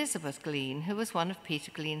married Elizabeth Gleane, who was one of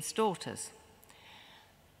Peter Gleane's daughters.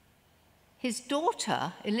 His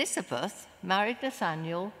daughter, Elizabeth, married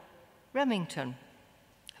Nathaniel Remington,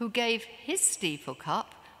 who gave his steeple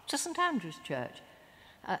cup to St Andrew's Church,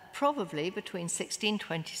 probably between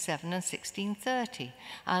 1627 and 1630.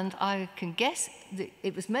 And I can guess that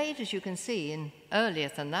it was made, as you can see, earlier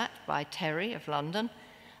than that by Terry of London.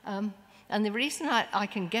 And the reason I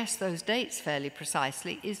can guess those dates fairly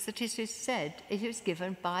precisely is that it is said it was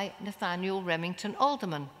given by Nathaniel Remington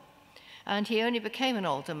Alderman. And he only became an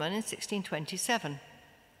alderman in 1627,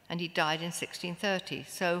 and he died in 1630.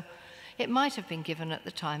 So it might have been given at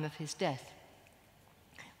the time of his death,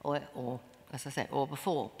 or as I said, or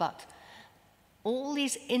before. But all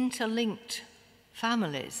these interlinked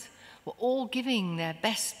families were all giving their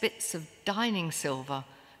best bits of dining silver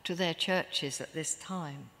to their churches at this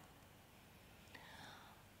time.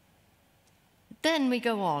 Then we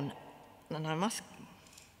go on, and I must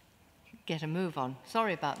get a move on.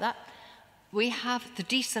 Sorry about that. We have the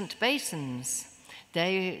decent basins.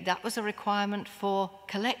 That was a requirement for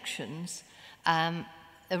collections.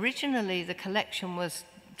 Originally, the collection was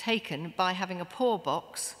taken by having a poor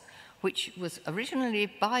box, which was originally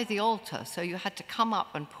by the altar, so you had to come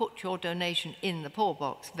up and put your donation in the poor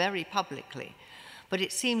box very publicly. But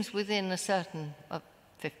it seems within a certain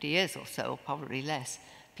 50 years or so, probably less,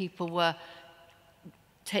 people were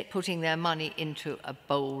putting their money into a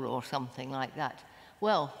bowl or something like that.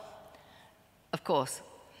 Well, of course,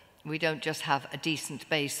 we don't just have a decent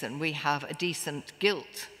basin, we have a decent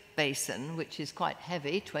gilt basin, which is quite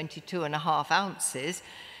heavy, 22.5 ounces,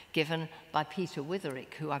 given by Peter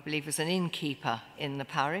Witherick, who I believe was an innkeeper in the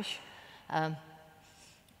parish. And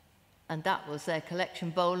that was their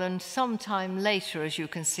collection bowl, and sometime later, as you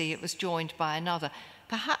can see, it was joined by another.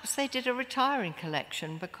 Perhaps they did a retiring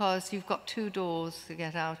collection because you've got two doors to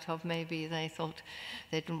get out of. Maybe they thought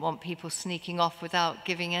they didn't want people sneaking off without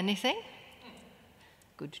giving anything.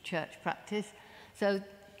 Good church practice. So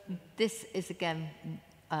this is again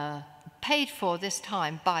paid for this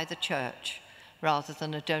time by the church rather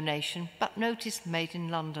than a donation, but notice made in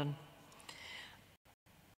London.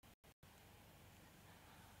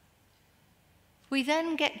 We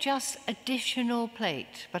then get just additional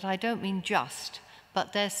plate, but I don't mean just,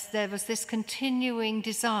 but there was this continuing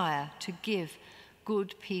desire to give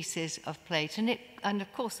good pieces of plate. And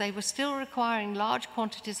of course, they were still requiring large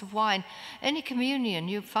quantities of wine. Any communion,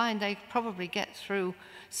 you'd find they probably get through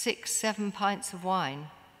 6-7 pints of wine.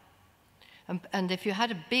 And if you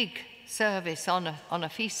had a big service on a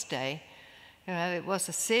feast day, you know, it was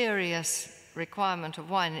a serious requirement of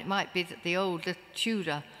wine. It might be that the old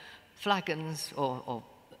Tudor flagons or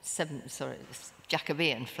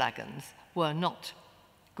Jacobean flagons were not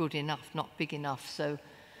good enough, not big enough. So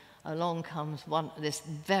along comes this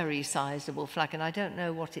very sizable flagon. I don't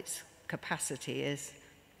know what its capacity is.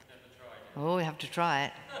 Oh, we have to try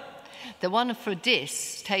it. The one for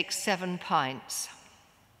Dis takes 7 pints.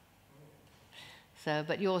 So,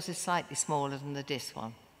 but yours is slightly smaller than the Dis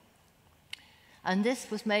one. And this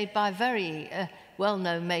was made by very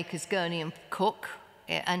well-known makers, Gurney and Cook,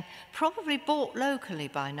 and probably bought locally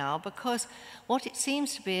by now, because what it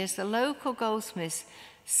seems to be is the local goldsmiths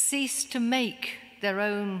ceased to make their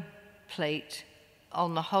own plate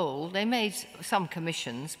on the whole. They made some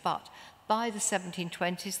commissions, but by the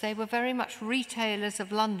 1720s they were very much retailers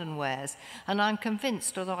of London wares, and I'm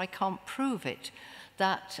convinced, although I can't prove it,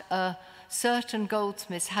 that certain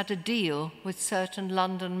goldsmiths had a deal with certain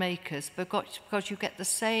London makers because you get the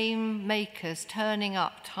same makers turning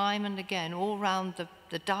up time and again all around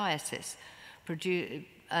the diocese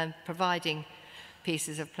providing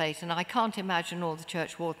pieces of plate. And I can't imagine all the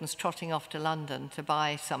church wardens trotting off to London to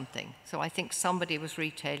buy something. So I think somebody was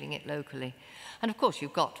retailing it locally. And of course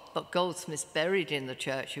you've got goldsmiths buried in the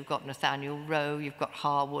church. You've got Nathaniel Rowe, you've got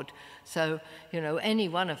Harwood. So, you know, any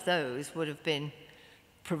one of those would have been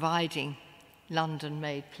providing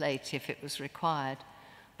London-made plate if it was required.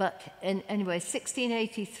 But anyway,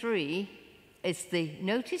 1683 is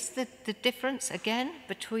notice the difference again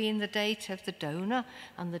between the date of the donor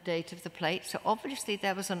and the date of the plate. So obviously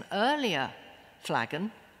there was an earlier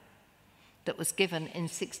flagon that was given in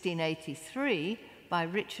 1683 by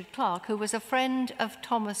Richard Clark, who was a friend of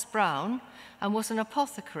Thomas Brown and was an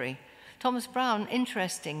apothecary. Thomas Brown,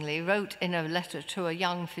 interestingly, wrote in a letter to a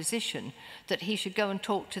young physician that he should go and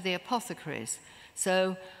talk to the apothecaries.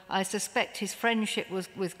 So I suspect his friendship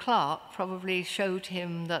with Clark probably showed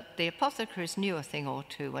him that the apothecaries knew a thing or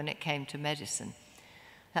two when it came to medicine.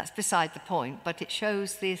 That's beside the point, but it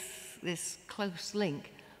shows this close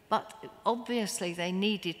link. But obviously they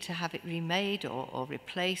needed to have it remade or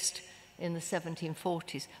replaced in the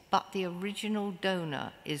 1740s, but the original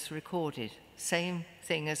donor is recorded. Same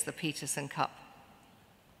thing as the Peterson Cup.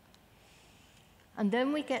 And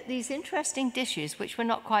then we get these interesting dishes, which we're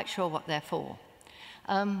not quite sure what they're for.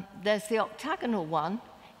 There's the octagonal one.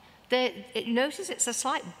 Notice it's a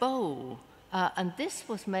slight bowl, and this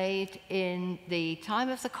was made in the time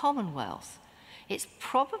of the Commonwealth. It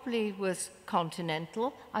probably was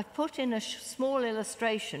continental. I've put in a small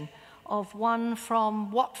illustration of one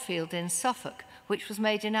from Watfield in Suffolk, which was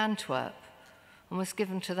made in Antwerp and was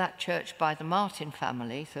given to that church by the Martin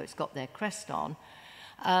family, so it's got their crest on.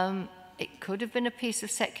 It could have been a piece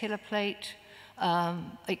of secular plate.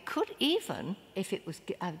 It could even, if it was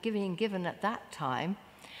given at that time,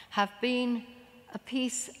 have been a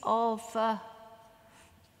piece of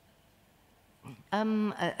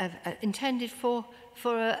intended for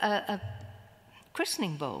a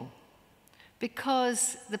christening bowl,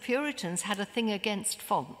 because the Puritans had a thing against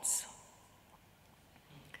fonts.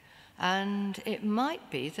 And it might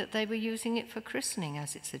be that they were using it for christening,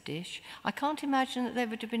 as it's a dish. I can't imagine that they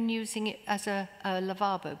would have been using it as a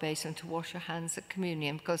lavabo basin to wash your hands at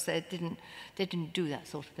communion, because they didn't do that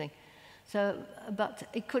sort of thing. So, but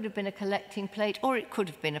it could have been a collecting plate, or it could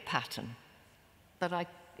have been a pattern. But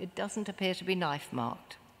it doesn't appear to be knife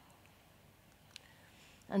marked.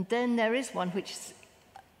 And then there is one which is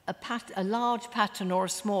a large pattern or a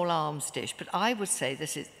small alms dish, but I would say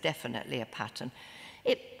this is definitely a pattern.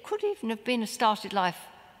 It could even have been started life,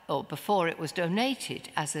 or before it was donated,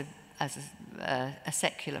 as a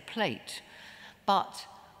secular plate. But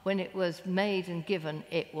when it was made and given,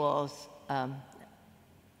 it was,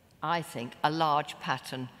 I think, a large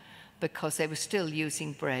pattern, because they were still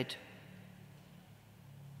using bread.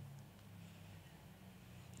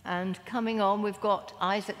 And coming on, we've got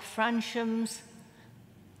Isaac Fransham's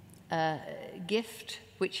gift,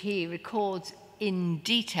 which he records in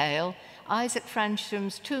detail. Isaac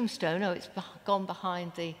Fransham's tombstone, it's gone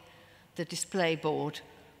behind the display board,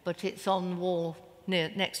 but it's on the wall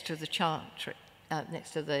next to the chantry,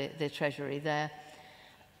 next to the Treasury there.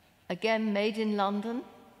 Again, made in London,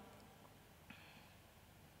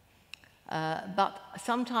 but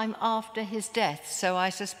sometime after his death, so I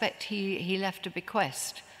suspect he left a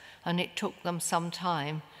bequest, and it took them some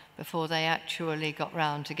time before they actually got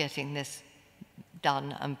round to getting this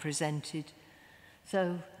done and presented.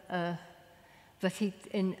 So, but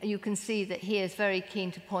you can see that he is very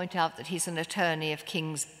keen to point out that he's an attorney of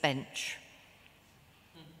King's Bench,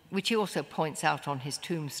 which he also points out on his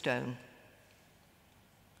tombstone.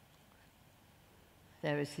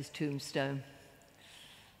 There is his tombstone.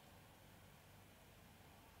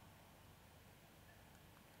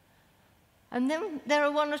 And then there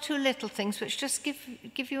are one or two little things which just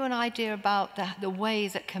give you an idea about the way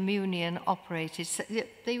that communion operated. So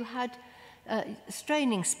you had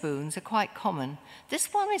straining spoons are quite common.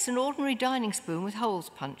 This one is an ordinary dining spoon with holes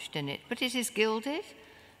punched in it, but it is gilded,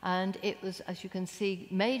 and it was, as you can see,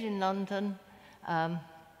 made in London in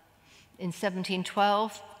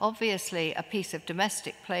 1712. Obviously, a piece of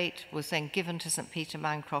domestic plate was then given to St. Peter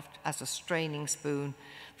Mancroft as a straining spoon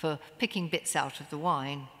for picking bits out of the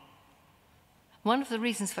wine. One of the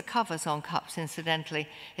reasons for covers on cups, incidentally,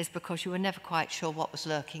 is because you were never quite sure what was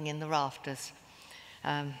lurking in the rafters.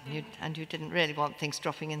 And you didn't really want things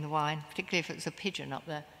dropping in the wine, particularly if it was a pigeon up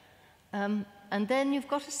there. And then you've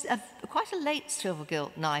got quite a late silver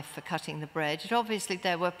gilt knife for cutting the bread. Obviously,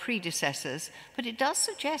 there were predecessors, but it does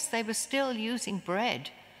suggest they were still using bread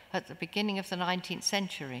at the beginning of the 19th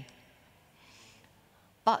century.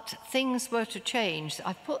 But things were to change.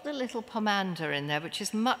 I've put the little pomander in there, which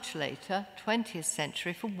is much later, 20th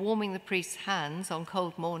century, for warming the priest's hands on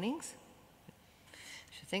cold mornings.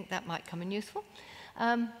 I should think that might come in useful.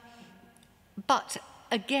 But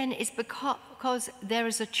again, it's because there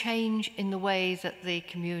is a change in the way that the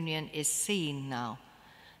communion is seen now.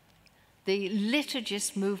 The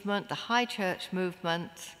liturgist movement, the High Church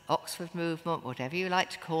movement, Oxford movement, whatever you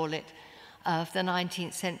like to call it, of the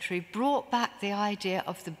 19th century brought back the idea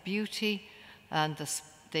of the beauty and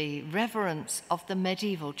the reverence of the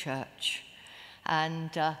medieval church. And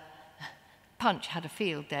Punch had a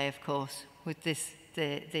field day, of course, with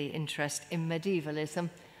the interest in medievalism.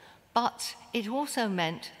 But it also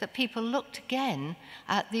meant that people looked again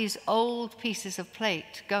at these old pieces of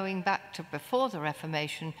plate going back to before the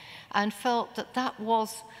Reformation and felt that that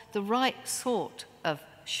was the right sort of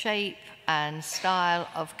shape and style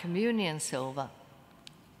of communion silver.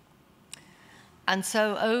 And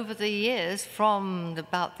so over the years, from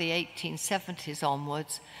about the 1870s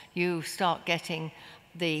onwards, you start getting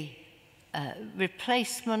the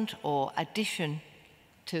replacement or addition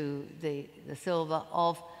to the silver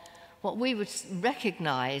of what we would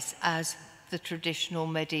recognize as the traditional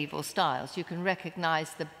medieval styles. You can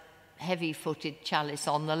recognize the heavy-footed chalice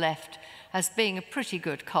on the left as being a pretty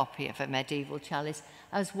good copy of a medieval chalice,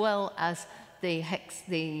 as well as the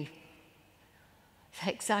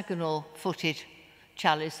hexagonal-footed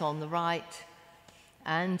chalice on the right,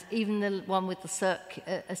 and even the one with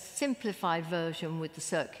a simplified version with the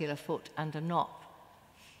circular foot and a knop.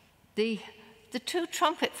 The two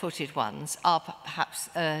trumpet-footed ones are perhaps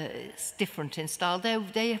different in style.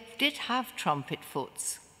 They did have trumpet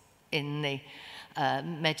foots in the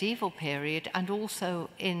medieval period, and also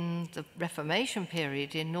in the Reformation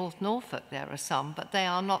period in North Norfolk there are some, but they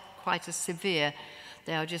are not quite as severe.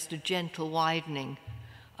 They are just a gentle widening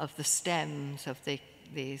of the stems of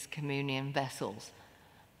these communion vessels.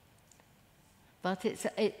 But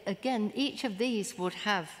again, each of these would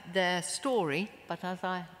have their story, but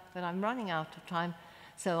I'm running out of time,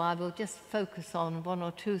 so I will just focus on one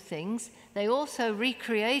or two things. They also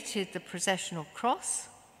recreated the processional cross.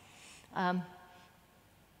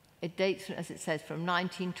 It dates, as it says, from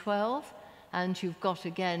 1912, and you've got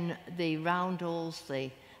again the roundels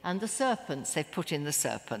and the serpents. They've put in the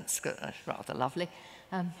serpents, that's rather lovely.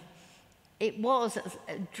 It was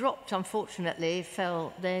dropped, unfortunately,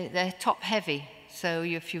 they're top heavy, so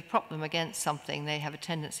if you prop them against something, they have a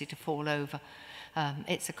tendency to fall over.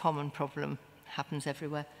 It's a common problem, happens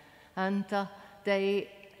everywhere. And it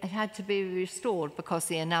had to be restored because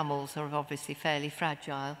the enamels are obviously fairly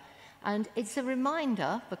fragile. And it's a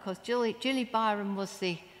reminder, because Gilly Byron was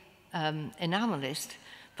the enamelist,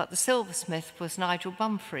 but the silversmith was Nigel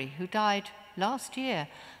Bumfrey, who died last year.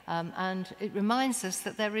 And it reminds us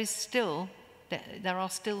that there are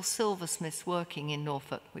still silversmiths working in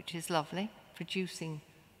Norfolk, which is lovely, producing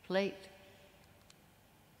plate.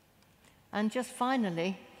 And just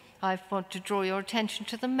finally, I want to draw your attention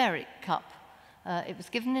to the Mary Cup. It was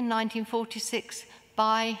given in 1946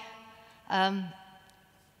 by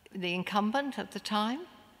the incumbent at the time,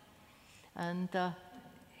 and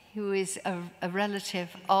who is a relative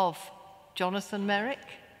of Jonathan Merrick,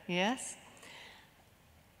 yes.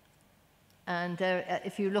 And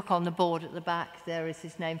if you look on the board at the back, there is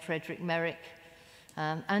his name, Frederick Merrick.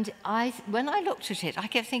 And when I looked at it, I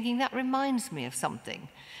kept thinking, that reminds me of something.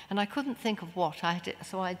 And I couldn't think of what.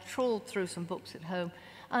 So I trawled through some books at home.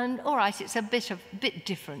 And all right, it's a bit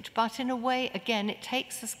different. But in a way, again, it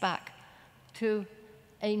takes us back to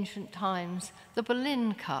ancient times. The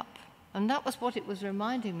Gleane Cup. And that was what it was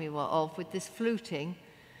reminding me of with this fluting,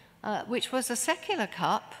 which was a secular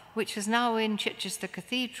cup, which is now in Chichester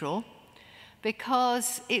Cathedral,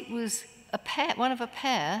 because it was one of a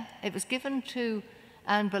pair. It was given to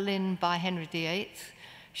Anne Boleyn by Henry VIII.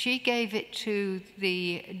 She gave it to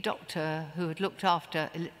the doctor who had looked after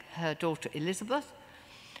her daughter Elizabeth,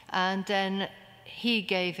 and then he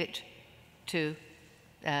gave it to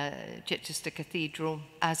Chichester Cathedral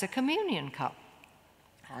as a communion cup.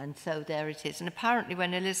 And so there it is. And apparently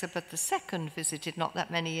when Elizabeth II visited not that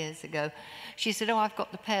many years ago, she said, "Oh, I've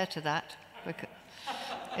got the pair to that."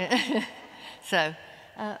 So,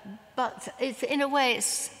 but it's, in a way,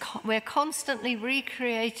 we're constantly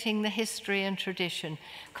recreating the history and tradition,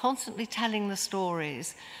 constantly telling the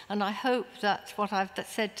stories. And I hope that what I've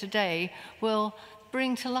said today will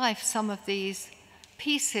bring to life some of these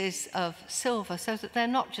pieces of silver, so that they're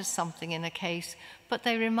not just something in a case, but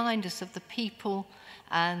they remind us of the people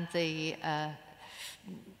and the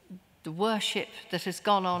worship that has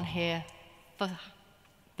gone on here for the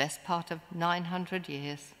best part of 900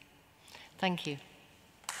 years. Thank you.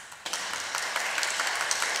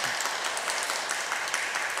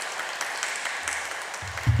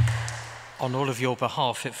 On all of your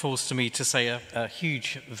behalf, it falls to me to say a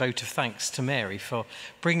huge vote of thanks to Mary for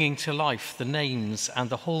bringing to life the names and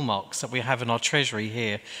the hallmarks that we have in our treasury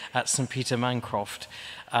here at St. Peter Mancroft.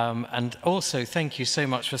 And also, thank you so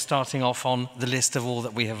much for starting off on the list of all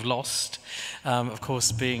that we have lost. Of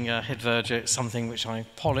course, being a head verger, it's something which I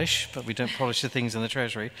polish, but we don't polish the things in the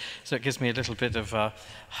treasury. So it gives me a little bit of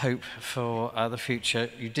hope for the future.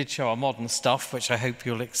 You did show our modern stuff, which I hope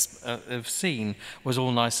you'll have seen, was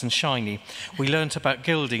all nice and shiny. We learnt about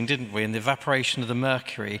gilding, didn't we, and the evaporation of the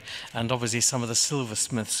mercury, and obviously some of the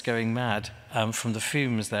silversmiths going mad from the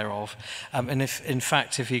fumes thereof. And in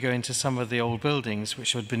fact, if you go into some of the old buildings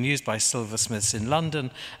which had been used by silversmiths in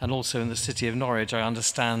London and also in the city of Norwich, I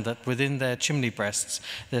understand that within their chimney breasts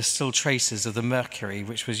there's still traces of the mercury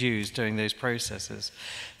which was used during those processes.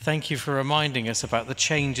 Thank you for reminding us about the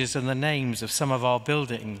changes in the names of some of our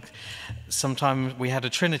buildings. Sometime we had a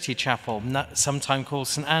Trinity Chapel, sometime called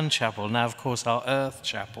St Anne Chapel, now of course our Earth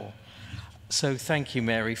Chapel. So thank you,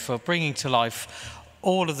 Mary, for bringing to life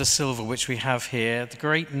all of the silver which we have here, the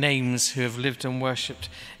great names who have lived and worshipped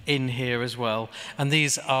in here as well. And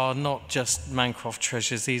these are not just Mancroft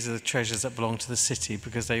treasures, these are the treasures that belong to the city,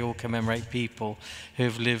 because they all commemorate people who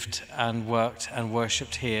have lived and worked and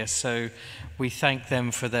worshipped here. So we thank them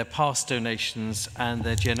for their past donations and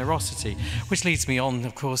their generosity, which leads me on,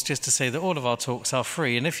 of course, just to say that all of our talks are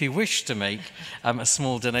free. And if you wish to make a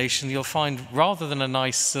small donation, you'll find, rather than a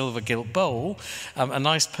nice silver gilt bowl, a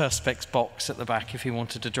nice perspex box at the back if you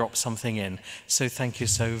wanted to drop something in. So thank you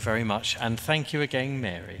so very much. And thank you again,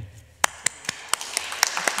 Mary.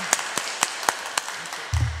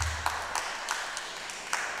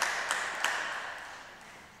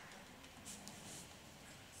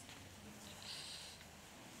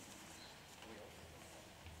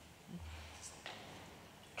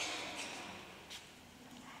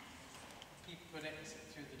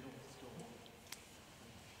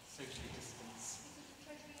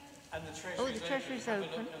 And the Treasury Oh, the Treasury's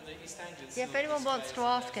open. Yeah, if anyone wants to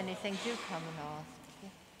ask anything, do come and ask. Yeah.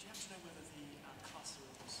 Do you have to know whether the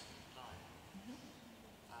classrooms line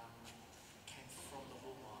came from the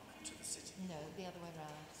hallmark to the city? No, the other way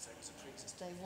round. So it was a pre-existing. They